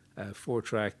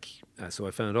 4-track. So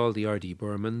I found all the R.D.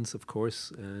 Burmans, of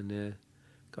course, and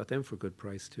got them for a good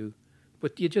price too.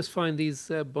 But you just find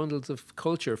these bundles of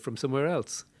culture from somewhere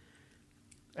else.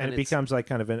 And it becomes like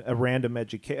kind of a random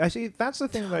education. I see. That's the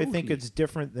thing that I think it's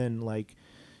different than like,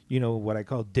 you know, what I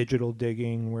call digital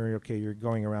digging, where, okay, you're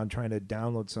going around trying to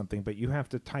download something, but you have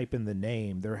to type in the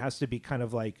name. There has to be kind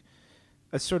of like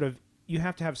a sort of, you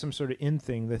have to have some sort of in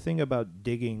thing. The thing about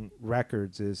digging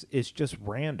records is it's just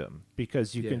random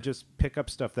because you can just pick up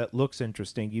stuff that looks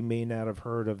interesting. You may not have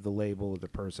heard of the label of the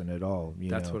person at all.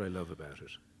 That's what I love about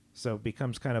it. So it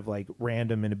becomes kind of like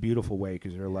random in a beautiful way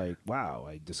because you're like, wow,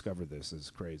 I discovered this. It's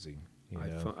crazy.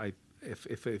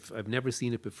 If I've never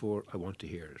seen it before, I want to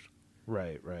hear it.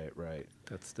 Right.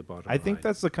 That's the bottom I think line.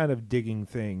 that's the kind of digging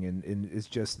thing, and it's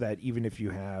just that even if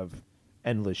you have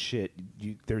endless shit,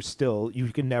 there's still, you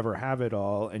can never have it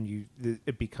all, and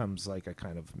it becomes like a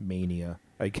kind of mania,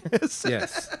 I guess.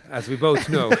 Yes, as we both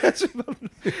know.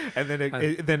 And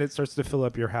then it starts to fill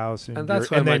up your house, and that's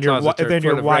why and my then your closets are full of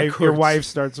your records. wife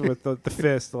starts with the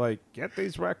fist, like, get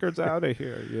these records out of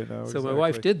here, you know. So my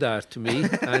wife did that to me,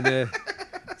 and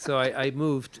so I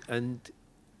moved, and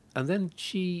then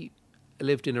she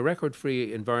lived in a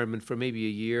record-free environment for maybe a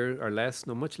year or less,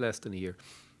 no, much less than a year.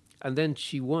 And then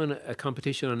she won a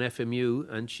competition on FMU,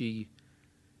 and she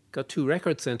got 2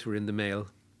 records sent her in the mail.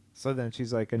 So then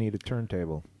she's like, I need a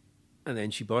turntable. And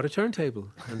then she bought a turntable.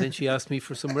 And then she asked me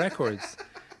for some records.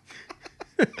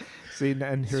 See,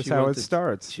 and here's how it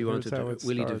starts. She wanted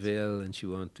Willie DeVille, and she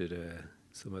wanted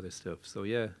some other stuff. So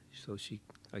yeah,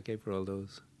 I gave her all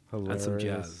those. Hilarious. And some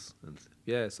jazz. And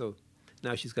yeah, so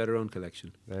now she's got her own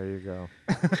collection. There you go.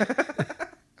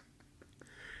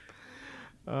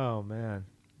 Oh, man.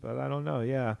 But I don't know.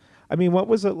 Yeah, I mean, what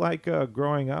was it like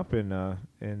growing up in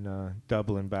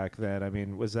Dublin back then? I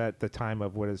mean, was that the time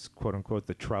of what is quote unquote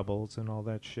the Troubles and all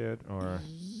that shit, or?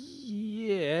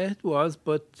 Yeah, it was,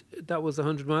 but that was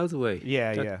 100 miles away.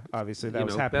 Yeah. Obviously, that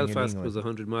was happening Belfast in England. was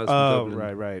 100 miles from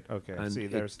Dublin. Right. Okay. And see,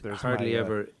 there's hardly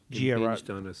ever impinged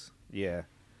on us. Yeah.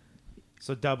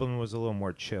 So Dublin was a little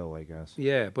more chill, I guess.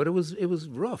 Yeah, but it was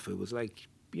rough. It was like,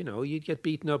 you know, you'd get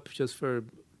beaten up just for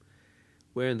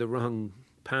wearing the wrong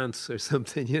pants or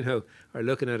something, you know, or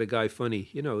looking at a guy funny.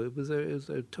 You know, it was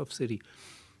a tough city.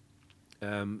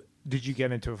 Did you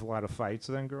get into a lot of fights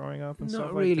then growing up and stuff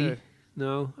Not like really. that?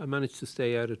 No, I managed to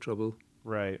stay out of trouble.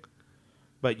 Right.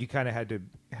 But you kind of had to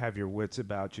have your wits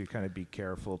about you, kind of be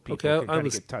careful. People Okay, can I kind of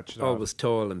was get touched always off.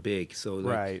 tall and big, so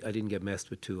like, Right. I didn't get messed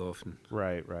with too often.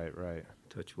 Right.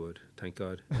 Touch wood, thank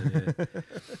God.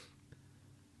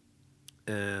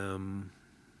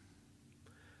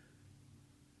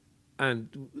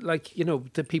 And like, you know,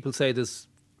 the people say this,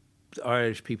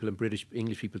 Irish people and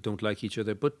English people don't like each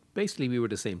other, but basically we were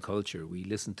the same culture. We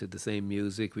listened to the same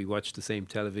music, we watched the same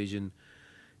television,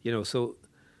 you know, so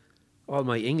all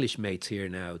my English mates here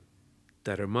now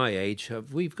that are my age,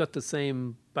 we've got the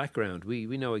same background. We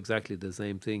know exactly the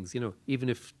same things, you know, even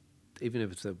if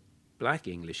it's a black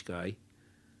English guy,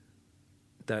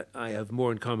 that I have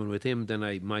more in common with him than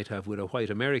I might have with a white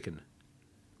American.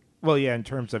 Well, yeah, in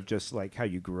terms of just like how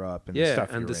you grew up and the stuff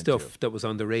and you the were stuff into. that was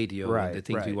on the radio Right, and the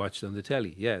things we right. watched on the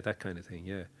telly. Yeah, that kind of thing,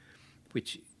 yeah.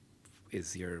 Which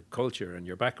is your culture and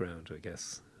your background, I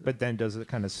guess. But then does it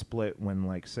kind of split when,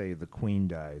 like, say, the Queen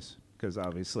dies? Because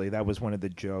obviously that was one of the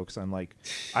jokes on, like,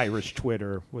 Irish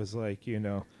Twitter was like, you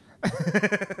know.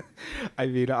 I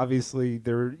mean, obviously,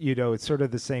 they're, you know, it's sort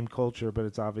of the same culture, but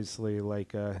it's obviously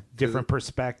like different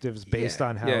perspectives based Yeah.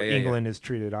 on how Yeah, yeah, England has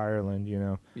treated Ireland, you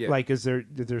know. Yeah. Like, is there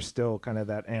still kind of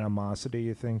that animosity,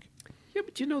 you think? Yeah,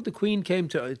 but you know, the Queen came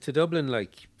to Dublin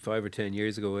like 5 or 10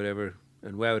 years ago, whatever,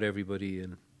 and wowed everybody.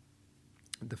 And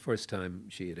the first time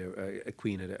she had a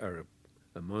queen or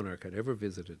a monarch had ever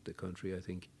visited the country, I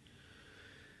think,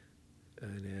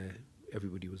 and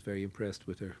everybody was very impressed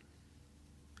with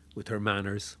her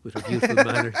manners, with her beautiful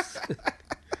manners.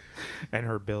 And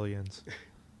her billions.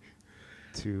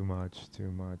 Too much,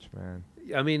 man.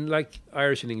 I mean, like,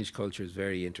 Irish and English culture is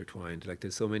very intertwined. Like,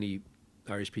 there's so many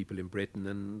Irish people in Britain,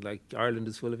 and like Ireland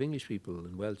is full of English people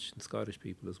and Welsh and Scottish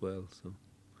people as well. So,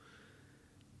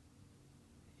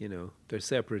 you know, they're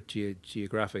separate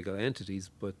geographical entities,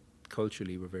 but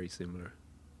culturally we're very similar.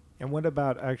 And what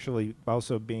about actually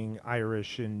also being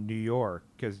Irish in New York?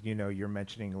 Because, you know, you're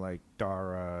mentioning like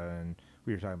Dara, and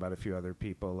we were talking about a few other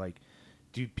people. Like,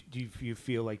 do you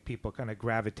feel like people kind of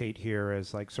gravitate here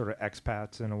as like sort of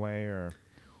expats in a way, or?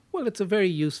 Well, it's a very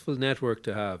useful network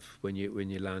to have when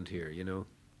you land here. You know,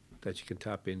 that you can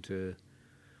tap into,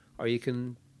 or you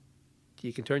can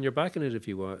turn your back on it if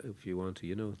you want to.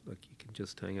 You know, like, you can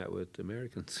just hang out with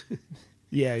Americans.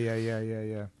 Yeah.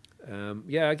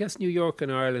 Yeah, I guess New York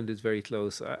and Ireland is very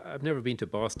close. I've never been to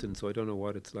Boston, so I don't know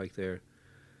what it's like there.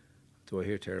 Though I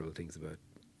hear terrible things about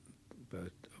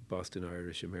Boston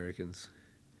Irish Americans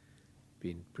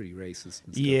being pretty racist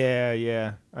and stuff.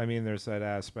 Yeah. I mean, there's that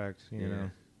aspect, you know.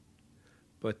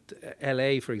 But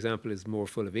LA, for example, is more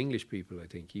full of English people, I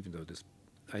think, even though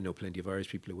I know plenty of Irish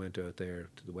people who went out there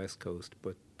to the West Coast,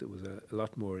 but there was a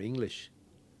lot more English.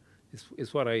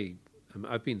 Is what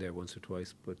I've been there once or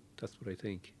twice, but that's what I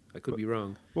think. I could be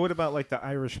wrong. But what about like the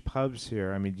Irish pubs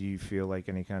here? I mean, do you feel like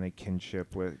any kind of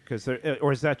kinship with?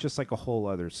 Or is that just like a whole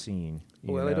other scene?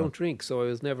 Well, I don't drink, so I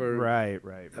was never right.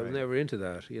 I was never into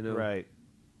that, you know. Right.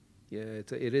 Yeah,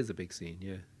 it is a big scene.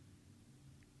 Yeah.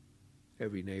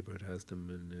 Every neighborhood has them,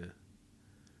 and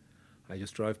I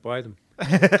just drive by them.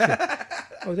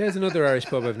 Oh, there's another Irish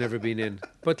pub I've never been in.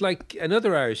 But like,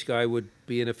 another Irish guy would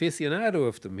be an aficionado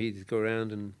of them. He'd go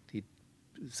around and he'd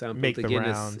sample Make the the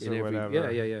Guinness rounds in or every.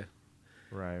 whatever. Yeah.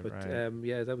 Right. But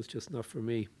yeah, that was just not for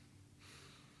me.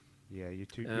 Yeah, you're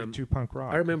too punk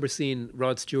rock. I remember seeing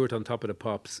Rod Stewart on Top of the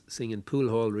Pops singing "Pool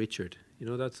Hall Richard." You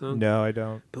know that song? No, I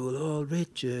don't. Pool Hall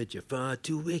Richard, you're far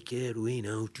too wicked, we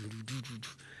know.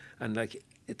 And like,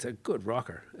 it's a good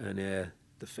rocker, and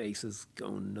the face is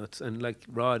going nuts, and like,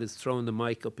 Rod is throwing the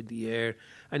mic up in the air.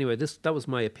 Anyway, that was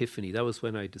my epiphany. That was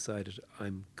when I decided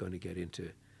I'm going to get into.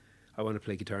 I want to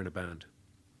play guitar in a band.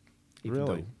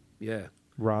 Really? Yeah.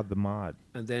 Rod the Mod.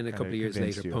 And then a Kinda couple of years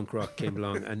convinced later, you. punk rock came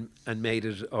along and made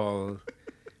it all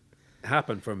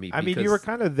happen for me. I mean, you were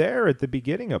kind of there at the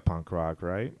beginning of punk rock,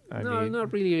 right? I No, mean,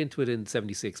 not really into it in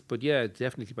 '76, but yeah,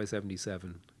 definitely by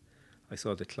 '77. I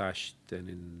saw the Clash then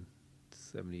in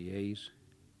 '78.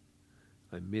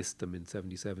 I missed them in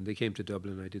 '77. They came to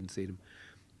Dublin. I didn't see them.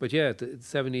 But yeah,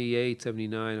 '78,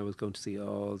 '79, I was going to see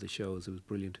all the shows. It was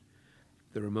brilliant.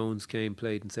 The Ramones came,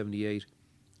 played in '78.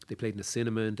 They played in the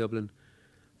cinema in Dublin.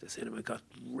 The cinema got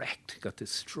wrecked, got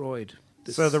destroyed.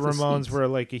 so the Ramones seats. were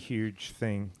like a huge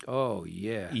thing, Oh,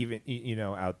 yeah. even you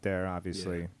know, out there,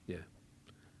 obviously. Yeah.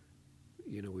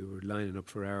 You know, we were lining up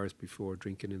for hours before,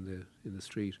 drinking in the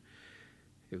street.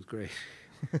 It was great.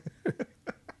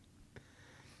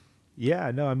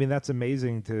 Yeah, no, I mean, that's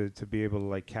amazing to be able to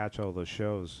like catch all those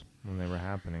shows when they were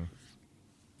happening.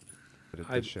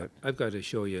 I've got to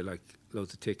show you like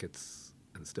loads of tickets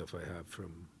and stuff I have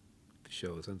from the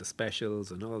shows and the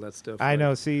specials and all that stuff. I like-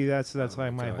 know. See, that's Oh like my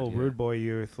my God, whole yeah. Rude Boy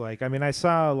youth. Like, I mean, I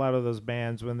saw a lot of those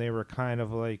bands when they were kind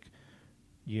of like,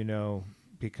 you know,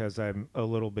 because I'm a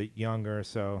little bit younger,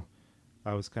 so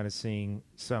I was kind of seeing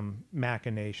some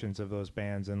machinations of those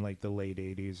bands in like the late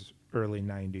 '80s, early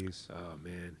 '90s. Oh,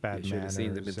 man. Bad You should have seen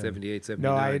them in Manners and- 78,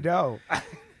 79. No, I know.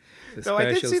 The No, I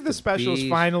did see specials, the specials Beat.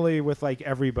 finally with like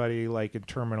everybody, like in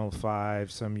Terminal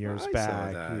 5 some years I saw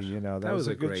back. that. You know, that, That was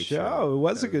a good great show. It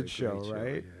was That a good great show,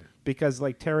 right? yeah. Because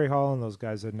like Terry Hall and those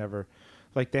guys had never,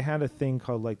 like they had a thing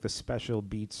called like the Special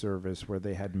Beat Service where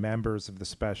they had members of the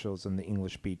Specials and the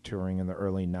English Beat touring in the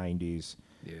early '90s.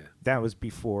 Yeah. That was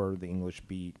before the English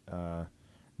Beat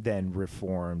then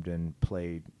reformed and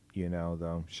played. You know,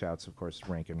 though shouts of course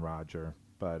Rankin Roger,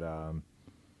 but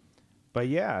But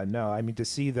yeah, no, I mean to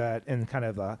see that and kind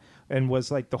of and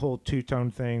was like the whole two-tone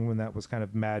thing when that was kind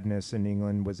of madness in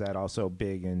England, was that also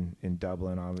big in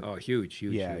Dublin? Oh, huge,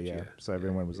 huge, yeah, huge. yeah. Yeah. So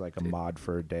everyone was like a mod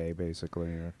for a day, basically.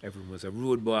 Or... Everyone was a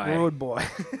rude boy. Rude boy.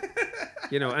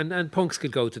 You know, and punks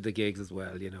could go to the gigs as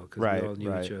well, you know, because Right, we all knew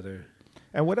right. each other.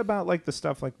 And what about like the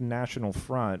stuff like National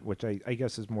Front, which I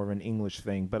guess is more of an English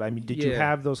thing? But I mean, did you Yeah.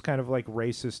 have those kind of like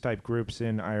racist type groups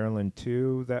in Ireland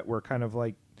too that were kind of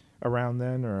like around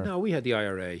then? Or No, we had the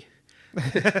IRA.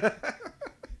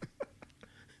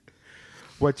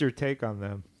 what's your take on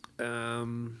them?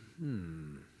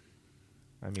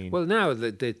 I mean, Well, now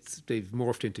that they've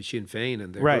morphed into Sinn Féin,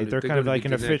 and right? They're kind of gonna like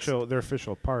be an the official. They're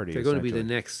official party. They're going to be the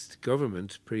essentially. next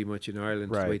government, pretty much in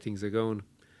Ireland. Right. The way things are going.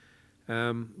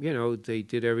 You know, they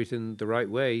did everything the right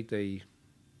way.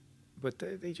 But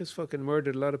they just fucking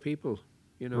murdered a lot of people.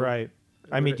 You know, Right.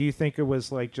 I mean, But- do you think it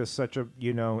was like just such a,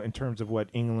 in terms of what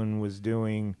England was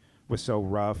doing was so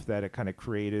rough that it kind of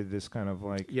created this kind of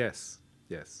like, Yes.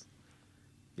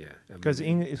 Yeah. I because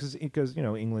mean,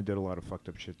 England did a lot of fucked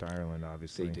up shit to Ireland,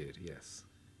 obviously. they did. Yes.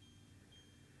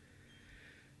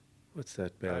 What's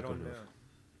that bell going off?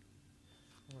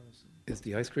 Is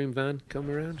the ice cream van come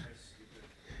around?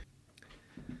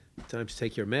 Time to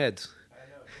take your meds.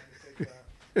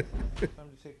 Time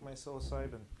to take my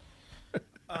psilocybin.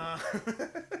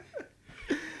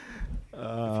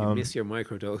 If you miss your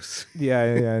microdose.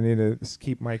 Yeah, I need to just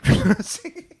keep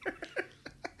microdosing.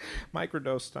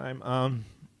 Microdose time.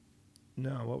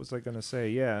 No, what was I going to say?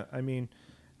 Yeah, I mean,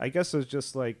 I guess it's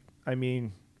just like,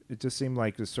 it just seemed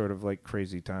like it's sort of like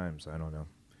crazy times. I don't know.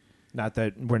 Not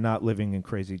that we're not living in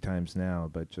crazy times now,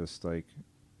 but just like,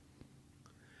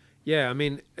 Yeah, I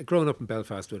mean, growing up in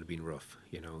Belfast would have been rough,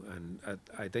 you know, and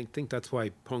I think that's why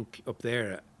punk up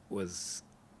there was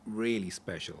really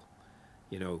special,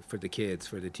 you know, for the kids,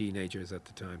 for the teenagers at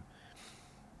the time.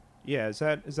 yeah, is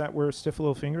that where Stiff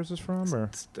Little Fingers is from, or?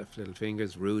 Stuff Little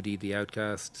Fingers, Rudy, The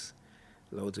Outcasts,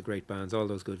 loads of great bands, all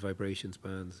those Good Vibrations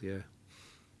bands, yeah.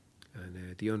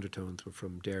 And the Undertones were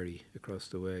from Derry, across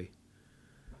the way,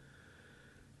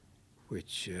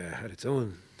 which had its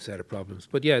own set of problems.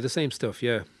 But yeah, the same stuff,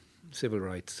 yeah. Civil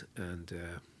rights and...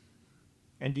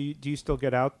 And do you still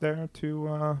get out there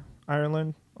to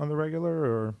Ireland on the regular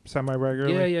or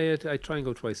semi-regularly? Yeah. I try and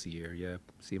go twice a year, yeah.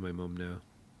 See my mum now.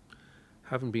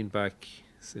 Haven't been back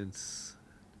since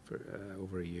for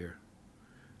over a year.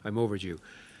 I'm overdue.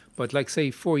 But like, say,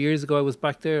 4 years ago I was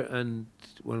back there and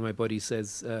one of my buddies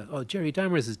says, oh, Jerry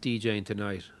Dammers is DJing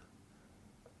tonight.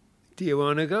 Do you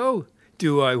want to go?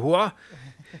 Do I what?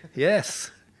 Yes.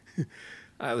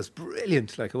 I was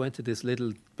brilliant. Like, I went to this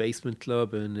little basement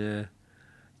club and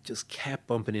just kept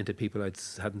bumping into people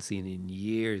hadn't seen in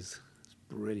years.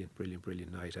 It was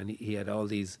brilliant night. And he had all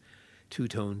these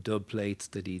two-tone dub plates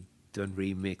that he'd done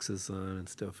remixes on and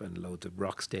stuff, and loads of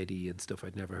Rocksteady and stuff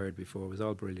I'd never heard before. It was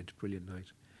all brilliant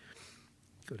night.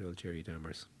 Good old Jerry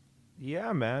Dammers.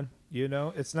 Yeah, man.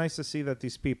 It's nice to see that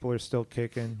these people are still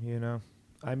kicking,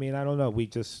 I mean, I don't know.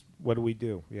 What do we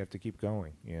do? We have to keep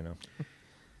going,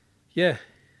 Yeah,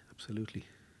 absolutely.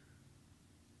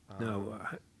 No,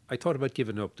 I thought about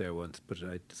giving up there once, but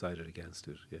I decided against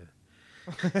it, yeah.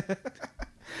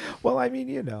 Well, I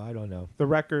mean, I don't know. The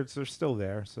records are still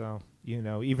there, so,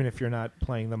 even if you're not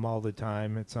playing them all the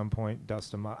time, at some point,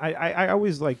 dust them off. I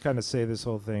always, like, kind of say this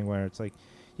whole thing where it's like,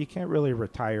 you can't really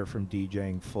retire from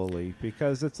DJing fully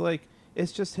because it's like,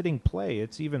 it's just hitting play.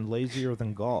 It's even lazier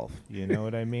than golf. You know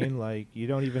what I mean? Like, you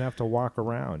don't even have to walk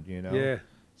around, Yeah.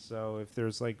 So if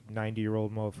there's like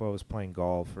 90-year-old mofos playing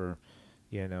golf or,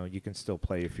 you can still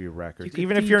play a few records. could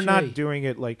Even if you're not DJ. doing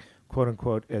it like, quote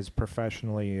unquote, as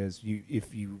professionally as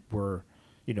if you were,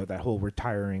 that whole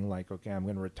retiring, like, okay, I'm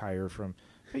going to retire from,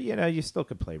 but you still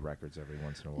could play records every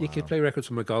once in a while. You can play records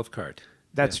from a golf cart.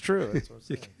 That's true. That's what I'm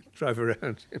You saying. can drive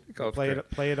around in a golf cart.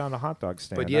 Play it on a hot dog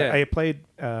stand. But yeah. I played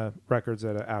records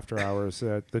at after hours.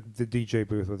 The DJ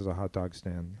booth was a hot dog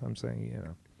stand. I'm saying,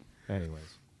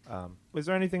 Anyways, was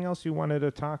there anything else you wanted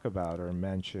to talk about or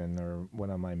mention, or what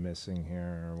am I missing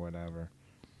here, or whatever?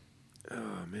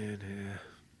 Oh man, yeah.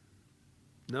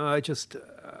 No, I just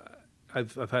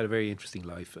I've had a very interesting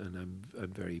life, and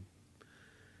I'm very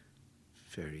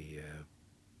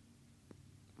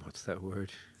what's that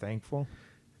word? Thankful.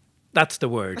 That's the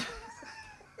word.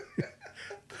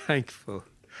 Thankful.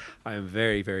 I am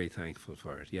very, very thankful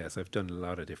for it. Yes, I've done a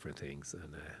lot of different things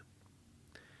and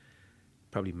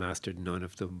probably mastered none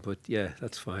of them, but yeah,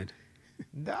 that's fine.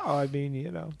 No, I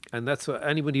mean, And that's what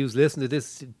anybody who's listening to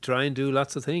this, try and do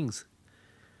lots of things.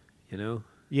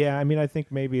 Yeah, I mean, I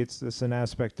think maybe it's just an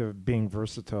aspect of being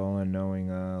versatile and knowing,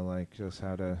 like, just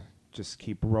how to just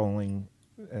keep rolling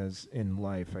as in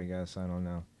life, I guess. I don't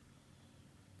know.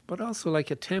 But also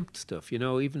like attempt stuff,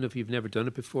 even if you've never done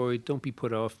it before, don't be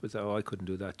put off with, oh, I couldn't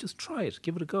do that. Just try it,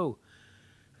 give it a go.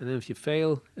 And then if you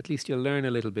fail, at least you'll learn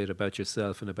a little bit about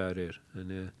yourself and about it.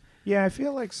 And Yeah, I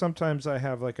feel like sometimes I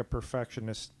have like a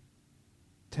perfectionist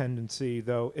tendency,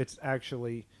 though it's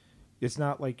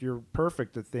not like you're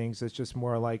perfect at things. It's just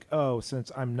more like, oh,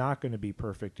 since I'm not going to be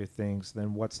perfect at things,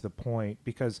 then what's the point?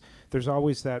 Because there's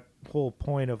always that whole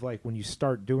point of like when you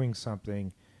start doing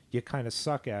something, you kind of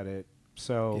suck at it.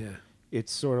 So yeah.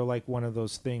 it's sort of like one of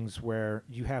those things where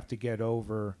you have to get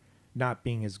over not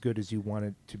being as good as you want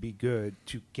it to be good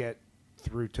to get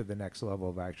through to the next level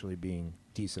of actually being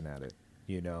decent at it,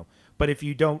 But if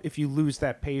you lose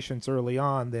that patience early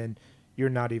on, then you're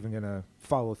not even going to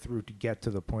follow through to get to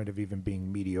the point of even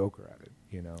being mediocre at it,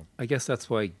 I guess that's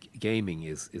why gaming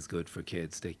is good for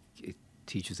kids. It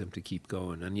teaches them to keep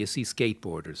going. And you see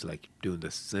skateboarders like doing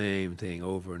the same thing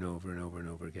over and over and over and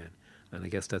over again. And I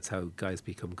guess that's how guys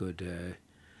become good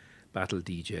battle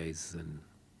DJs and,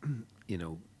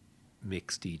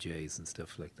 mix DJs and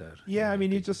stuff like that. Yeah, I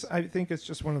mean, I think it's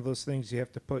just one of those things you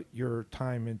have to put your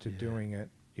time into doing it,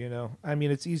 I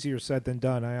mean, it's easier said than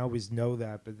done. I always know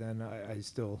that, but then I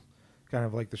still kind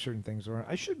of like the certain things where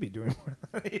I should be doing more.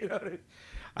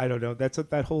 I don't know. That's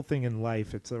that whole thing in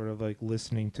life. It's sort of like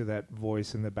listening to that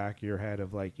voice in the back of your head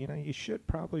of like, you should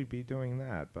probably be doing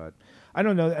that. But I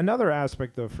don't know. Another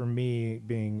aspect, though, for me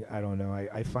being, I don't know,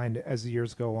 I find as the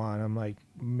years go on, I'm like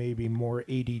maybe more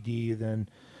ADD than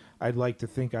I'd like to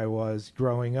think I was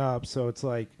growing up. So it's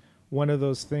like one of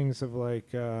those things of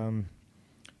like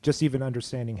just even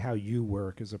understanding how you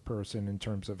work as a person in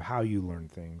terms of how you learn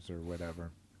things or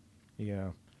whatever.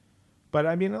 But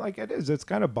I mean, like it's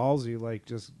kind of ballsy, like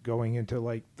just going into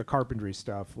like the carpentry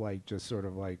stuff, like just sort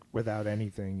of like without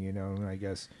anything, and I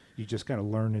guess you just kind of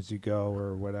learn as you go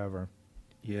or whatever.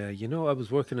 Yeah, I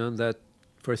was working on that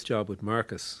first job with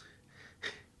Marcus.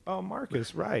 Oh,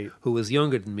 Marcus, right. Who was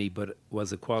younger than me, but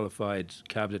was a qualified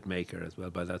cabinet maker as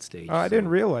well by that stage. Oh, I didn't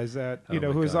realize that. Oh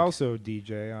who is God. also a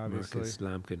DJ, obviously. Marcus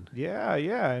Lampkin.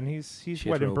 Yeah, and he's Shit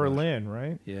what, in robot. Berlin,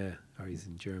 right? Yeah, or he's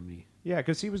in Germany. Yeah,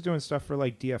 because he was doing stuff for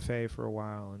like DFA for a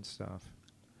while and stuff.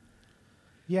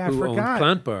 Yeah, Who I forgot. owned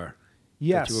Plant Bar.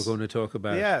 Yes. That you were going to talk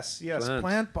about. Yes,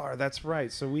 Plant Bar, that's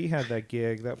right. So we had that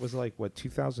gig. That was like, what,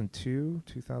 2002,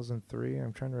 2003?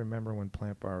 I'm trying to remember when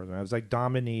Plant Bar was. It was like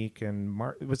Dominique and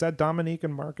was that Dominique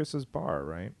and Marcus's bar,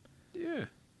 right? Yeah.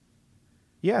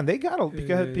 Yeah, and they got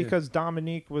Yeah. because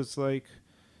Dominique was like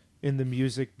in the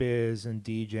music biz and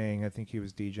DJing. I think he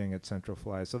was DJing at Central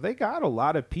Fly. So they got a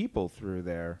lot of people through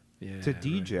there. To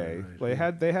DJ.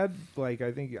 They had like,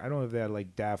 I think, I don't know if they had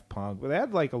like Daft Punk, but they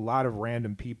had like a lot of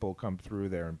random people come through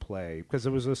there and play because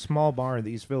it was a small bar in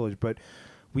the East Village, but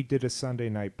we did a Sunday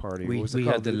night party. We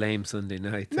had the lame Sunday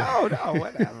night. No,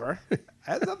 whatever.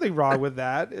 There's nothing wrong with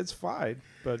that. It's fine.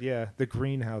 But yeah, the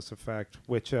greenhouse effect,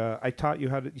 which I taught you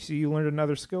how to. You see, you learned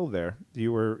another skill there.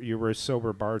 You were a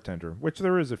sober bartender, which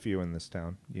there is a few in this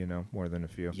town. More than a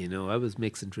few. I was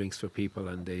mixing drinks for people,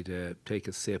 and they'd take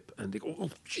a sip, and they go, "Oh,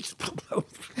 jeez."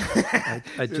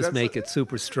 I'd just make it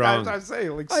super strong. I'm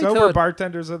saying, like sober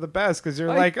bartenders are the best because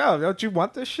you're like, oh, don't you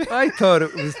want this shit? I thought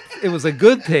it was a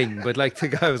good thing, but like the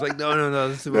guy was like, no,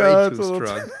 this is way too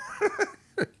strong.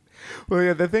 Well,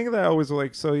 yeah, the thing that I was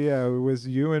like, so yeah, it was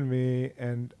you and me,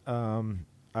 and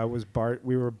I was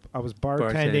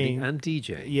bartending and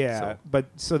DJ. Yeah,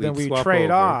 so then we swap trade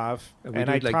over, off, and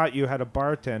I like taught you how to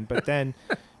bartend, but then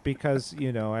because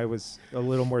I was a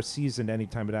little more seasoned,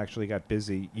 anytime it actually got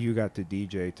busy, you got to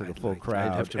DJ to the full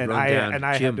crowd. I'd have to and run down. and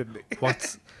I Jim, had to.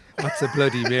 what's a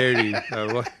Bloody Mary?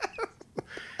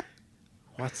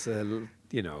 What's a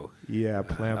Plant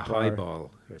a Bar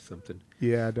highball or something.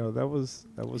 Yeah, no, that was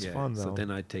fun though. So then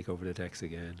I'd take over the decks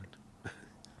again.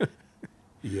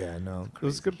 Yeah, no, it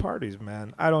was good parties,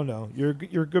 man. I don't know. You're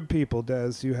good people,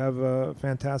 Des. You have a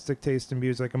fantastic taste in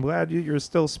music. I'm glad you're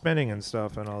still spinning and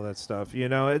stuff and all that stuff.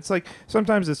 It's like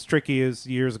sometimes it's tricky as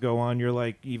years go on. You're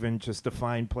like even just to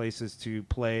find places to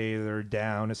play, they're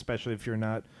down, especially if you're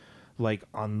not like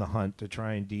on the hunt to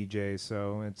try and DJ.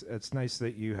 So it's nice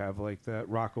that you have like that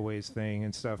Rockaways thing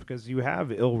and stuff because you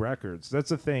have ill records. That's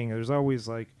the thing. There's always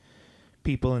like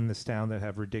people in this town that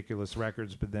have ridiculous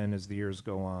records, but then as the years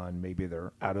go on, maybe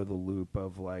they're out of the loop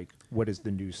of like what is the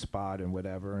new spot and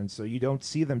whatever, and so you don't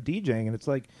see them DJing, and it's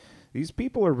like these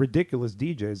people are ridiculous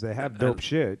DJs. They have dope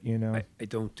shit, I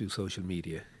don't do social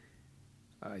media.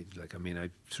 I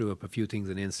threw up a few things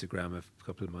on Instagram a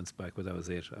couple of months back, but that was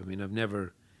it. I mean, I've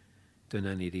never done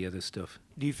any of the other stuff.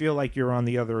 Do you feel like you're on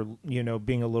the other,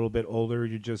 being a little bit older,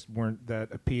 you just weren't that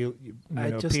The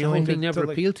whole thing never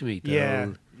appealed to me.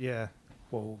 Yeah.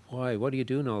 well, why? What are you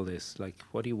doing all this? Like,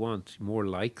 what do you want? More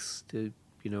likes to,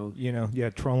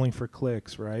 trolling for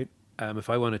clicks, right? If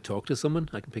I want to talk to someone,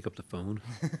 I can pick up the phone.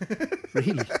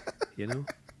 Really,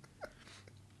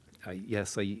 I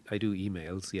do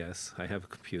emails. Yes, I have a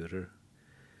computer,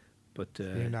 but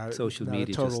social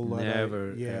media just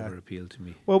never ever appealed to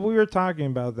me. Well, we were talking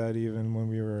about that even when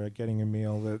we were getting a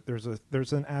meal. That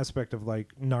there's an aspect of like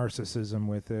narcissism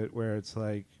with it, where it's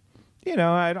like,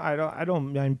 I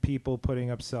don't mind people putting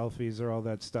up selfies or all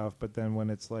that stuff, but then when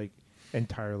it's like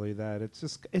entirely that, it's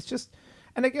just.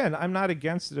 And again, I'm not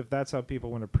against it if that's how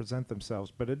people want to present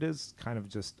themselves, but it is kind of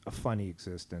just a funny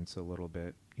existence a little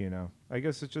bit, I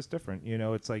guess it's just different,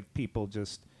 it's like people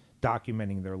just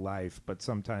documenting their life, but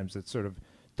sometimes it's sort of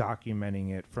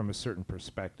documenting it from a certain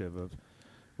perspective of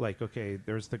like, okay,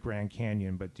 there's the Grand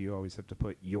Canyon, but do you always have to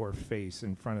put your face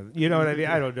in front of, what I mean?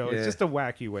 I don't know. Yeah. It's just a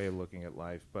wacky way of looking at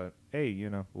life, but hey,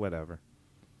 whatever.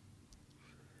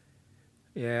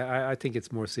 Yeah, I think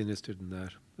it's more sinister than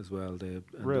that as well. The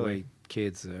way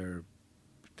kids are,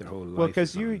 their whole life. Well,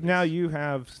 because you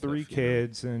have three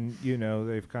kids, and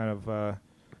they've kind of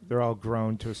they're all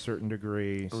grown to a certain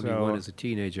degree. Only one is a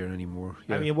teenager anymore.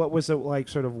 Yeah. I mean, what was it like,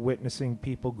 sort of witnessing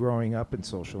people growing up in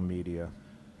social media?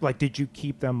 Like, did you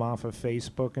keep them off of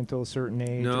Facebook until a certain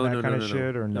age? No, and that kind of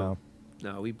shit, or no?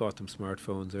 No, we bought them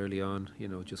smartphones early on,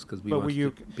 just because we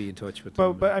wanted to be in touch with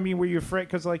them. But I mean, were you afraid?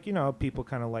 Because, like, people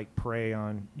kind of like prey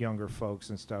on younger folks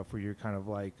and stuff, where you're kind of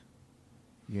like,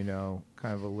 kind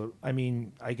of a little. I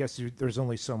mean, I guess there's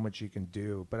only so much you can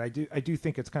do, but I do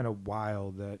think it's kind of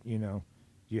wild that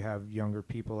you have younger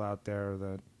people out there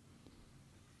that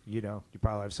you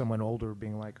probably have someone older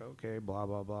being like, okay, blah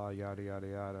blah blah, yada yada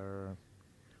yada.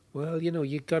 Well,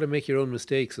 you got to make your own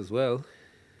mistakes as well.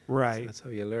 Right. That's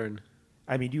how you learn.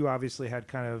 I mean, you obviously had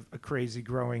kind of a crazy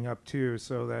growing up too,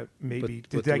 so that maybe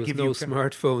but there was no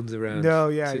smartphones around. No,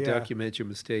 to document your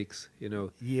mistakes. Yeah.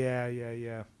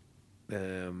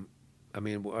 I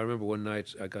mean, I remember one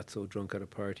night I got so drunk at a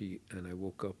party, and I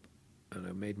woke up, and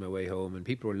I made my way home, and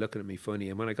people were looking at me funny.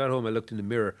 And when I got home, I looked in the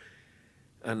mirror,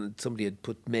 and somebody had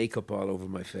put makeup all over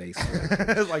my face.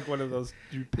 Like one of those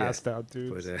you passed out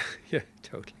dudes. But yeah,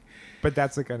 totally. But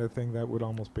that's the kind of thing that would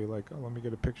almost be like, oh, let me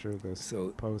get a picture of this. So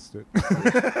post it.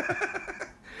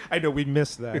 I know we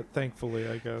missed that, thankfully,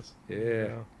 I guess.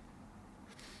 Yeah.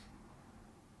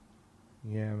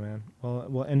 Yeah, man.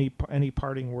 Well, any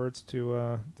parting words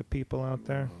to the people out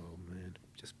there? Oh man,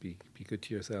 just be good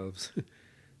to yourselves.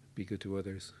 Be good to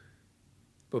others,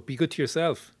 but be good to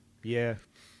yourself. Yeah.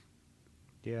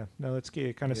 Yeah. No, that's key.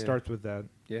 It kind of starts with that.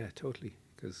 Yeah, totally.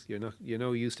 Because you're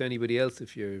no use to anybody else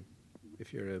if you're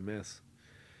a mess.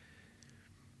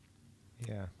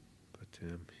 Yeah. But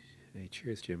hey,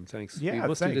 cheers, Jim. Thanks. Yeah, we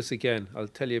must do this again. I'll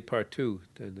tell you part 2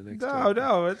 then the next time.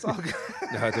 No, it's all good.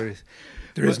 No,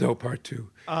 there is no part 2.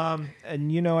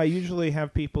 And I usually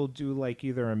have people do like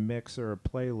either a mix or a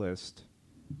playlist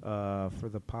for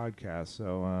the podcast.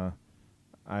 So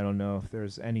I don't know if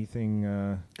there's anything.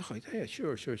 Oh yeah,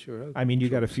 sure. I mean, you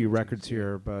got a few records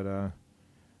here, but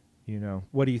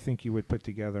what do you think you would put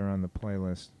together on the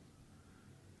playlist?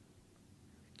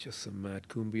 Just some mad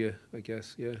cumbia, I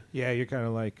guess. Yeah. Yeah, you're kind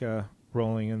of like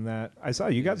rolling in that. I saw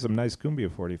you got some nice cumbia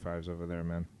 45s over there,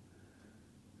 man.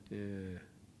 Yeah.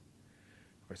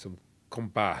 Or some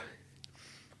compa.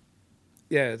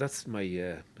 Yeah, that's my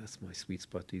sweet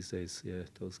spot these days. Yeah,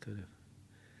 those kind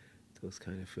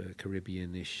of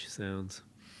Caribbean-ish sounds.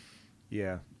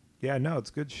 Yeah. Yeah, no, it's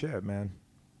good shit, man.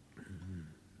 Mm-hmm.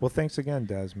 Well, thanks again,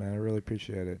 Des, man. I really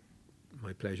appreciate it.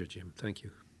 My pleasure, Jim. Thank you.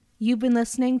 You've been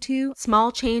listening to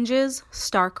Small Changes,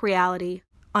 Stark Reality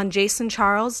on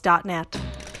jasoncharles.net.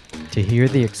 To hear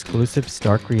the exclusive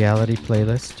Stark Reality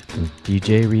playlist from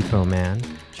DJ Repo Man,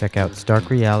 check out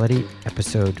Stark Reality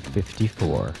episode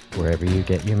 54, wherever you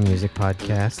get your music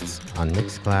podcasts, on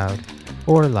Mixcloud,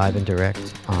 or live and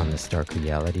direct on the Stark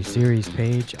Reality series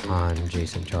page on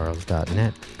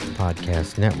jasoncharles.net,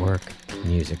 podcast network,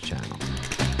 music channel.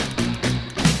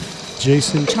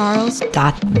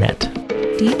 jasoncharles.net.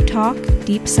 Deep talk,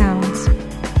 deep sounds.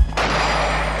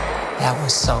 That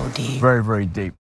was so deep. Very, very deep.